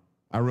 20.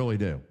 I really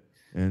do.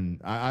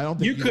 And I don't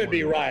think you could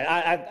be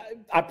right.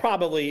 I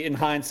probably, in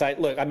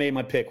hindsight, look, I made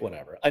my pick,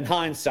 whatever. In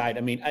hindsight,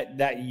 I mean,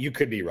 that you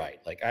could be right.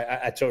 Like,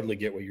 I totally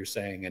get what you're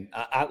saying. And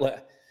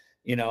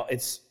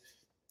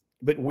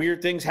but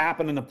weird things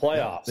happen in the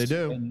playoffs. Yeah, they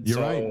do. And you're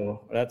right.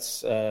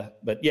 That's,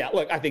 but yeah,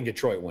 look, I think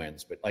Detroit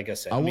wins. But like I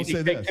said,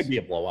 it could be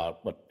a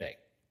blowout. But hey.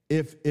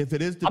 If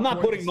it is Detroit, I'm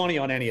not putting money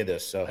on any of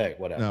this, so hey,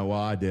 whatever. No,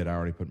 well, I did. I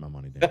already put my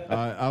money down.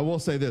 I will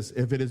say this.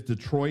 If it is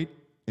Detroit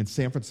and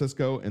San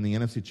Francisco in the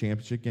NFC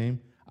Championship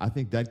game, I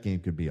think that game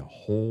could be a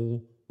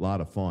whole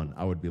lot of fun.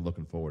 I would be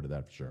looking forward to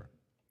that for sure.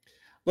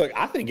 Look,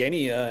 I think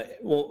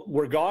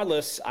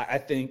regardless, I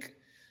think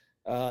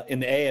in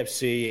the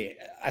AFC,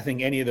 I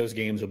think any of those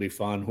games will be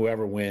fun,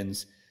 whoever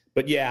wins.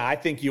 But yeah, I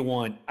think you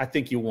want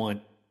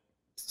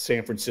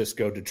San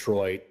Francisco,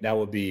 Detroit. That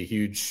would be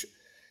huge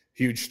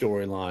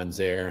storylines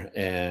there,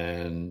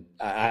 and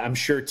I'm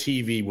sure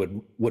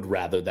TV would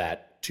rather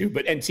that too.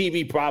 And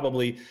TV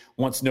probably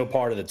wants no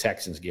part of the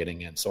Texans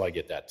getting in, so I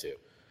get that too.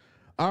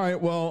 All right,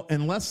 well,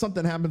 unless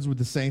something happens with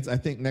the Saints, I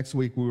think next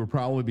week we will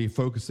probably be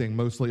focusing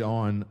mostly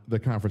on the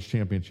conference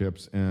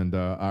championships and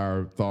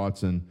our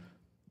thoughts, and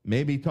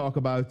maybe talk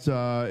about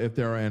if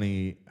there are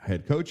any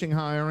head coaching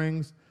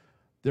hirings.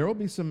 There will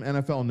be some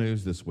NFL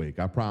news this week,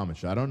 I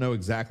promise you. I don't know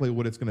exactly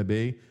what it's going to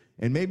be.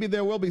 And maybe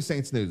there will be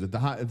Saints news. If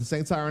the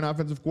Saints hire an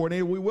offensive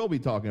coordinator, we will be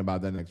talking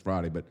about that next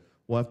Friday. But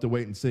we'll have to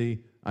wait and see.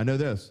 I know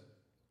this.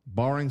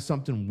 Barring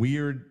something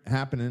weird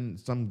happening,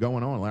 something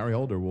going on, Larry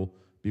Holder will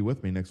be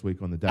with me next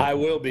week on the Dattitude.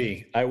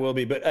 I will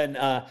be.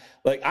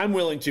 But I'm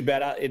willing to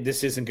bet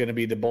this isn't going to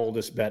be the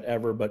boldest bet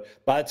ever. But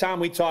by the time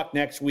we talk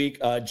next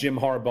week, Jim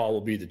Harbaugh will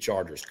be the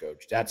Chargers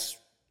coach. That's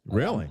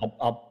really.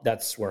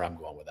 That's where I'm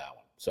going with that one.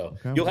 So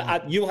okay.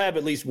 You'll have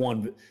at least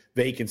one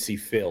vacancy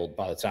filled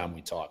by the time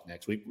we talk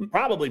next week.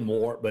 Probably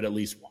more, but at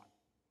least one.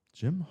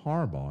 Jim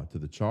Harbaugh to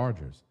the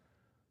Chargers.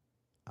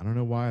 I don't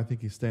know why I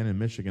think he's staying in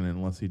Michigan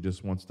unless he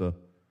just wants to,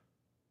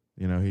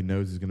 he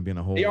knows he's going to be in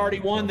a hole. He already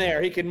won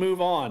there. He can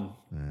move on.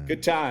 Yeah.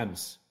 Good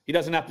times. He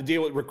doesn't have to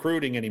deal with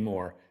recruiting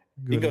anymore.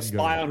 He can go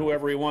spy on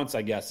whoever he wants,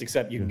 I guess,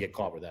 except you can get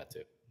caught with that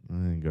too. I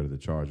didn't go to the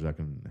Chargers. I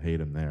can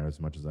hate him there as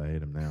much as I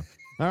hate him now.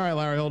 All right,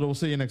 Larry Holder, we'll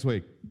see you next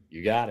week.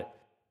 You got it.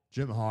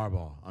 Jim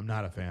Harbaugh. I'm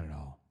not a fan at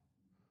all.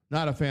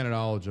 Not a fan at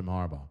all of Jim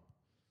Harbaugh.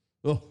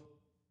 Ugh.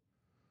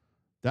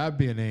 That'd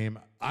be a name.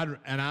 And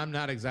I'm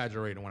not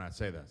exaggerating when I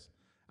say this.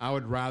 I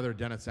would rather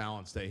Dennis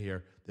Allen stay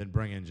here than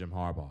bring in Jim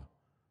Harbaugh.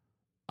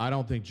 I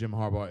don't think Jim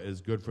Harbaugh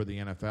is good for the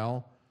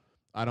NFL.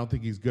 I don't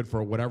think he's good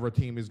for whatever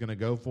team he's going to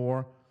go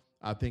for.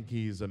 I think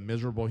he's a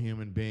miserable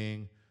human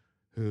being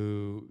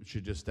who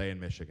should just stay in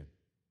Michigan.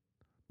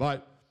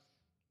 But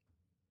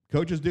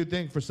coaches do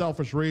things for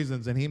selfish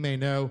reasons, and he may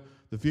know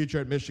the future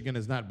at Michigan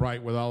is not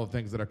bright with all the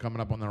things that are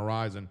coming up on the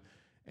horizon.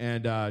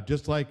 And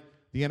just like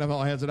the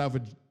NFL has it out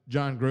for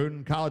John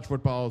Gruden, college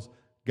football's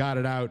got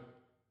it out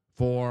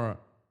for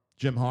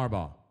Jim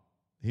Harbaugh.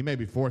 He may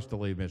be forced to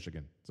leave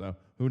Michigan, so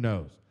who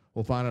knows?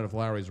 We'll find out if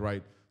Larry's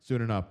right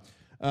soon enough.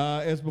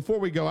 As before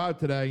we go out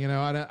today,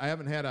 I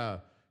haven't had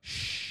a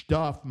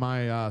stuff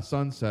my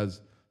son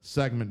says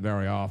segment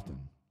very often.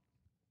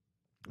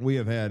 We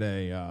have had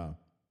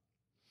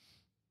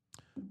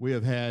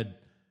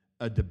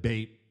a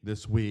debate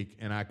this week,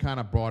 and I kind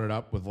of brought it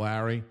up with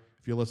Larry,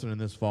 if you're listening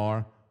this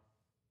far,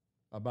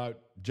 about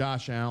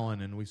Josh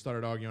Allen, and we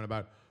started arguing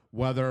about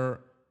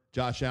whether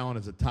Josh Allen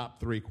is a top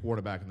 3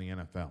 quarterback in the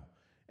NFL.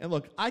 And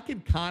look, I can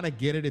kind of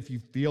get it if you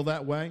feel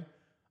that way.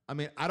 I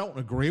mean, I don't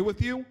agree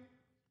with you.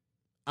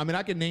 I mean,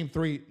 I can name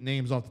 3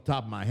 names off the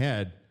top of my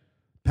head: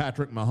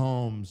 Patrick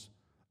Mahomes,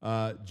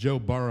 Joe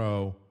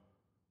Burrow,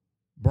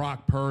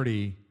 Brock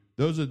Purdy.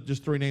 Those are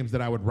just 3 names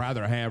that I would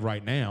rather have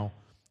right now.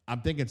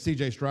 I'm thinking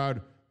C.J.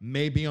 Stroud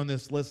may be on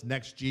this list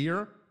next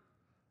year.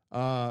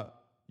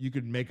 You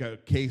could make a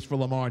case for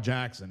Lamar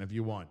Jackson if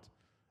you want.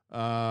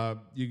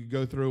 You could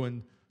go through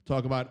and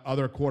talk about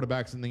other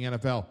quarterbacks in the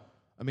NFL.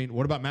 I mean,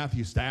 what about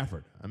Matthew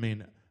Stafford? I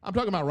mean, I'm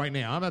talking about right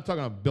now. I'm not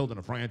talking about building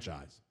a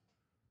franchise.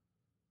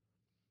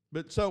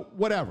 But so,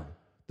 whatever.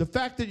 The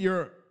fact that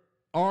you're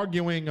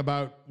arguing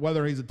about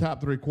whether he's a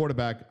top 3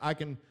 quarterback, I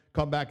can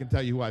come back and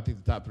tell you who I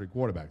think the top 3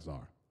 quarterbacks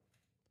are.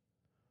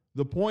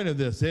 The point of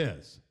this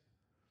is,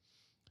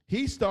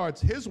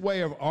 his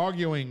way of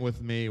arguing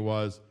with me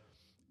was,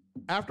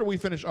 after we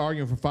finished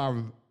arguing for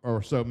 5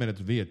 or so minutes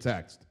via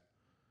text,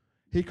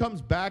 he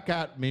comes back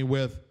at me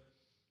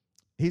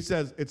he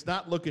says, it's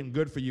not looking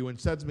good for you, and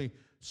sends me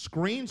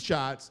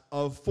screenshots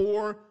of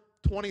 4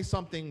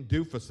 20-something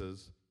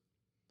doofuses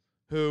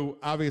who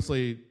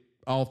obviously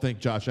all think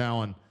Josh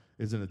Allen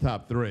is in the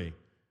top 3.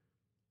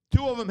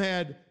 2 of them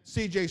had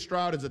C.J.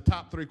 Stroud as a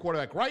top 3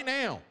 quarterback right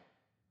now.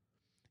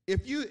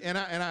 If you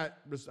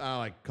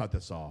I cut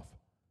this off.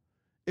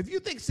 If you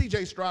think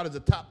C.J. Stroud is a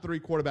top 3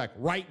 quarterback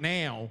right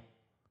now,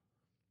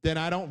 then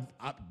I'm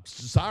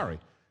sorry.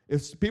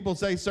 If people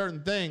say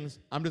certain things,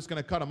 I'm just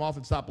going to cut them off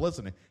and stop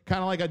listening.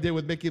 Kind of like I did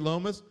with Mickey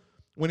Loomis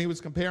when he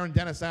was comparing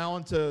Dennis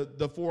Allen to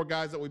the 4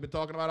 guys that we've been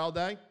talking about all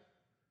day.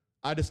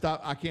 I just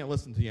stopped. I can't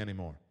listen to you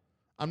anymore.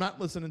 I'm not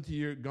listening to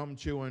your gum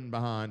chewing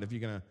behind if you're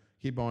going to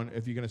keep on,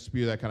 if you're going to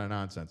spew that kind of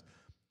nonsense.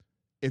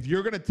 If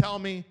you're going to tell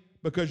me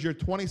because you're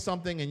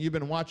 20-something and you've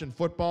been watching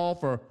football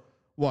for,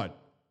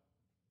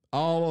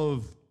 all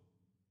of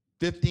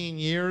 15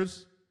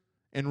 years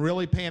and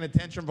really paying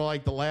attention for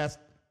like the last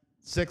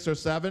 6 or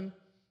 7,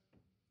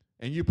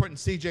 and you're putting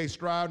C.J.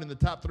 Stroud in the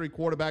top 3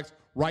 quarterbacks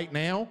right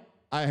now,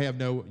 I have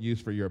no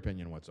use for your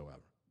opinion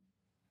whatsoever.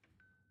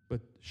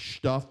 But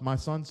stuff my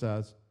son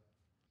says,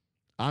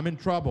 I'm in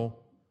trouble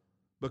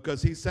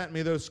because he sent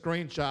me those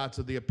screenshots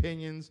of the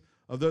opinions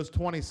of those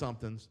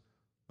 20-somethings.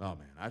 Oh,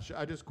 man,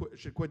 I just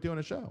should quit doing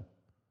a show.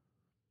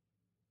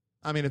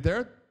 I mean, if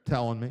they're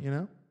telling me,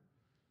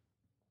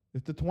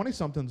 if the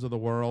 20-somethings of the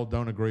world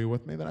don't agree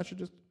with me, then I should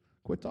just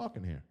quit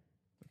talking here.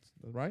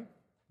 That's right?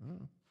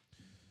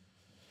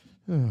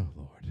 Oh,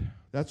 Lord.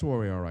 That's where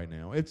we are right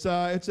now. It's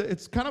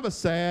kind of a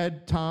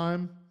sad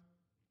time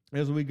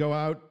as we go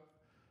out.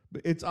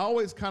 It's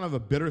always kind of a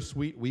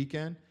bittersweet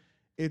weekend.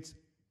 It's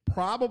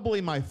probably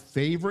my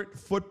favorite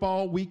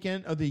football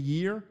weekend of the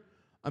year.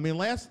 I mean,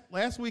 last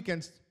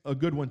weekend's a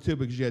good one, too,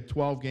 because you had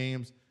 12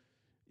 games.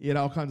 You had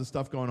all kinds of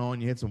stuff going on.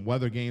 You had some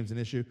weather games, an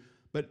issue.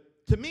 But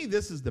to me,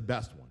 this is the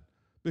best one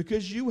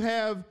because you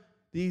have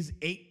these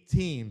 8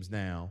 teams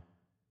now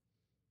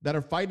that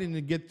are fighting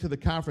to get to the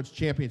conference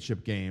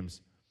championship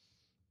games.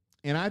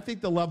 And I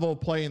think the level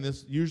of play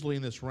usually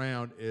in this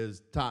round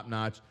is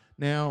top-notch.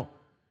 Now,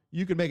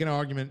 you could make an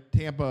argument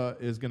Tampa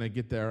is going to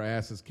get their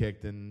asses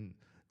kicked, and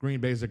Green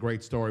Bay is a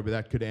great story, but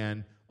that could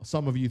end.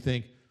 Some of you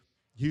think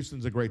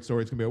Houston's a great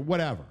story. It's going to be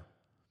whatever.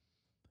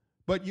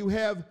 But you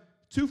have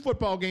 2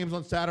 football games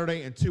on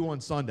Saturday and 2 on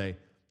Sunday.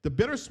 The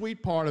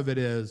bittersweet part of it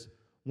is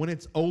when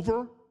it's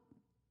over,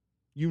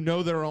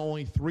 there are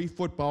only 3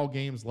 football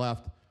games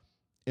left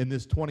in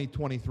this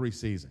 2023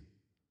 season.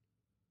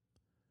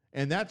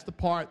 And that's the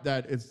part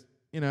that is,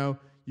 when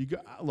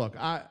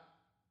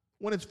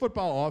it's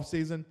football off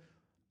season,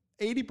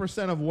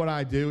 80% of what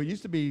I do, it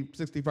used to be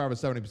 65 or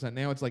 70%.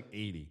 Now it's like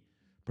 80%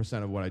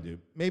 of what I do,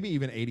 maybe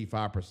even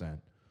 85%.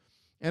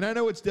 And I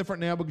know it's different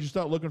now because you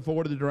start looking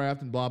forward to the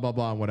draft and blah, blah,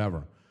 blah, and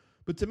whatever.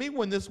 But to me,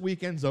 when this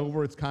weekend's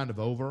over, it's kind of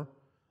over.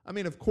 I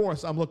mean, of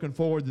course, I'm looking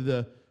forward to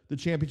the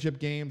championship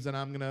games, and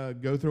I'm going to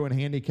go through and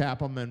handicap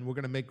them, and we're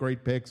going to make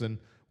great picks, and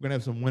we're going to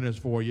have some winners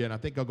for you. And I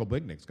think Uncle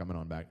Big Nick's coming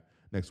on back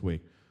next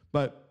week.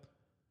 But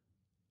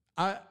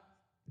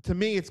to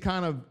me, it's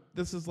kind of,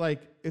 it's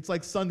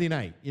like Sunday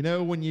night.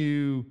 When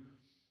you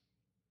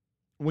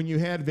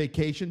had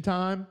vacation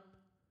time,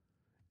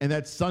 and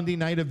that Sunday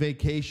night of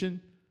vacation,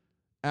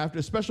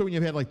 especially when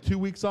you've had like 2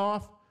 weeks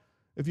off,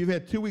 if you've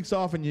had 2 weeks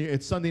off and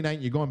it's Sunday night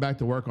and you're going back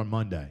to work on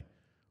Monday,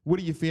 what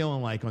are you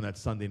feeling like on that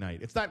Sunday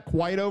night? It's not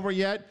quite over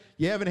yet.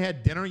 You haven't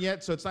had dinner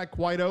yet, so it's not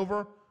quite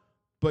over.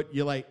 But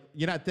you're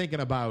not thinking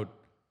about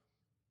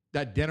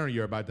that dinner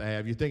you're about to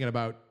have. You're thinking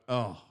about,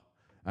 I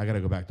got to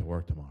go back to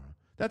work tomorrow.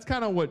 That's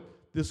kind of what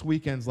this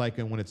weekend's like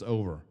and when it's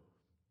over.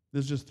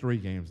 There's just 3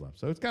 games left,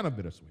 so it's kind of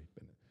bittersweet.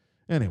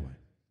 Anyway,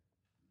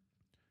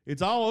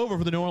 it's all over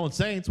for the New Orleans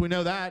Saints. We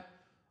know that.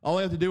 All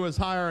they have to do is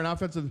hire an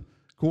offensive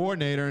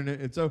coordinator,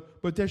 and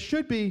but there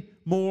should be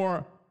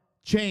more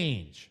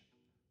change,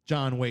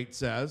 John Waite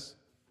says.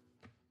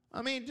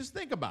 I mean, just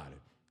think about it.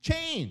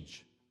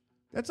 Change.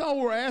 That's all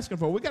we're asking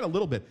for. We got a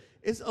little bit.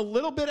 Is a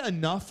little bit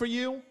enough for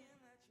you?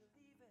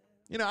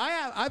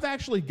 I've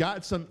actually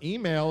got some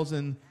emails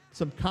and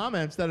some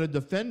comments that are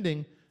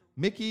defending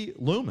Mickey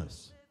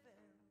Loomis.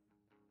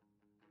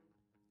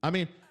 I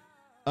mean,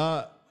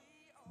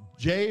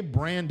 Jay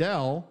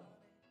Brandell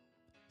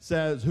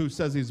who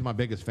says he's my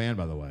biggest fan,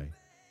 by the way.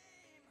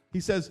 He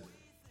says,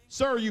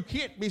 "Sir, you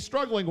can't be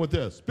struggling with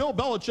this. Bill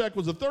Belichick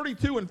was a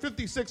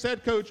 32-56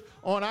 head coach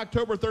on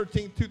October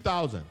 13,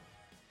 2000.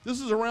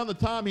 This is around the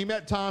time he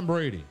met Tom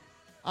Brady.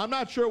 I'm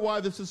not sure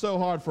why this is so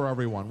hard for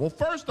everyone." Well,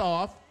 first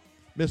off,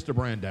 Mr.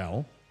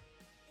 Brandell,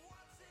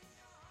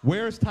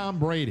 where's Tom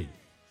Brady?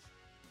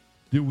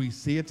 Do we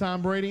see a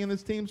Tom Brady in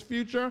this team's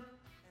future?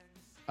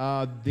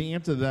 The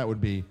answer to that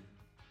would be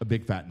a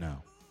big fat no.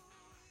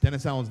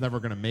 Dennis Allen's never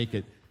going to make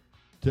it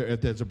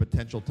if there's a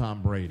potential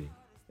Tom Brady.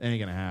 It ain't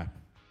going to happen.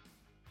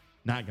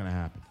 Not going to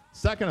happen.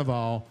 Second of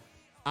all,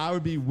 I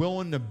would be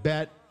willing to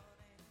bet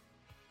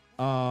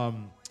a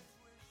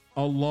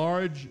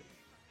large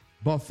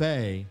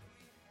buffet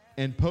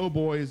and po'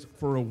 boys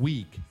for a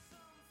week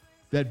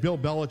that Bill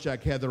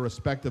Belichick had the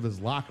respect of his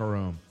locker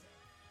room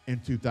in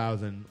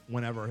 2000,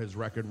 whenever his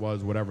record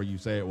was, whatever you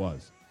say it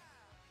was.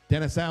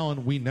 Dennis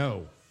Allen, we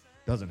know,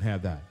 doesn't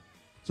have that.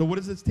 So what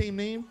does this team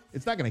need?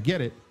 It's not going to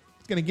get it.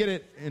 It's going to get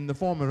it in the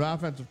form of an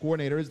offensive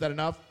coordinator. Is that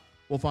enough?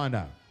 We'll find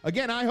out.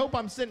 Again, I hope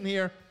I'm sitting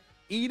here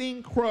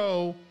eating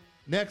crow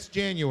next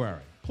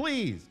January.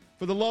 Please,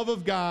 for the love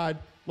of God,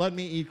 let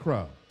me eat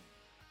crow.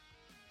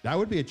 That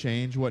would be a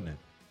change, wouldn't it?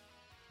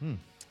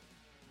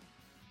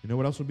 You know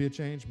what else would be a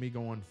change? Me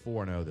going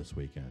 4-0 this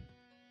weekend.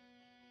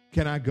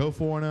 Can I go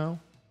 4-0?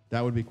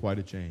 That would be quite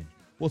a change.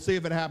 We'll see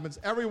if it happens.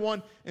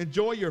 Everyone,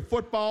 enjoy your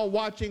football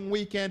watching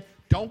weekend.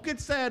 Don't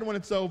get sad when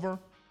it's over.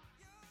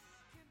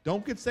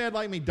 Don't get sad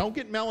like me. Don't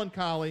get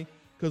melancholy,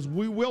 because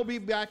we will be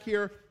back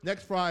here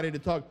next Friday to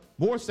talk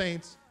more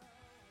Saints.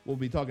 We'll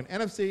be talking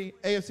NFC,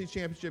 AFC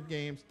championship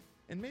games,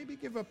 and maybe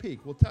give a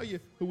peek. We'll tell you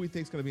who we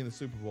think is going to be in the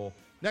Super Bowl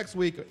next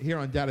week here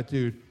on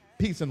Dattitude.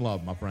 Peace and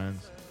love, my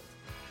friends.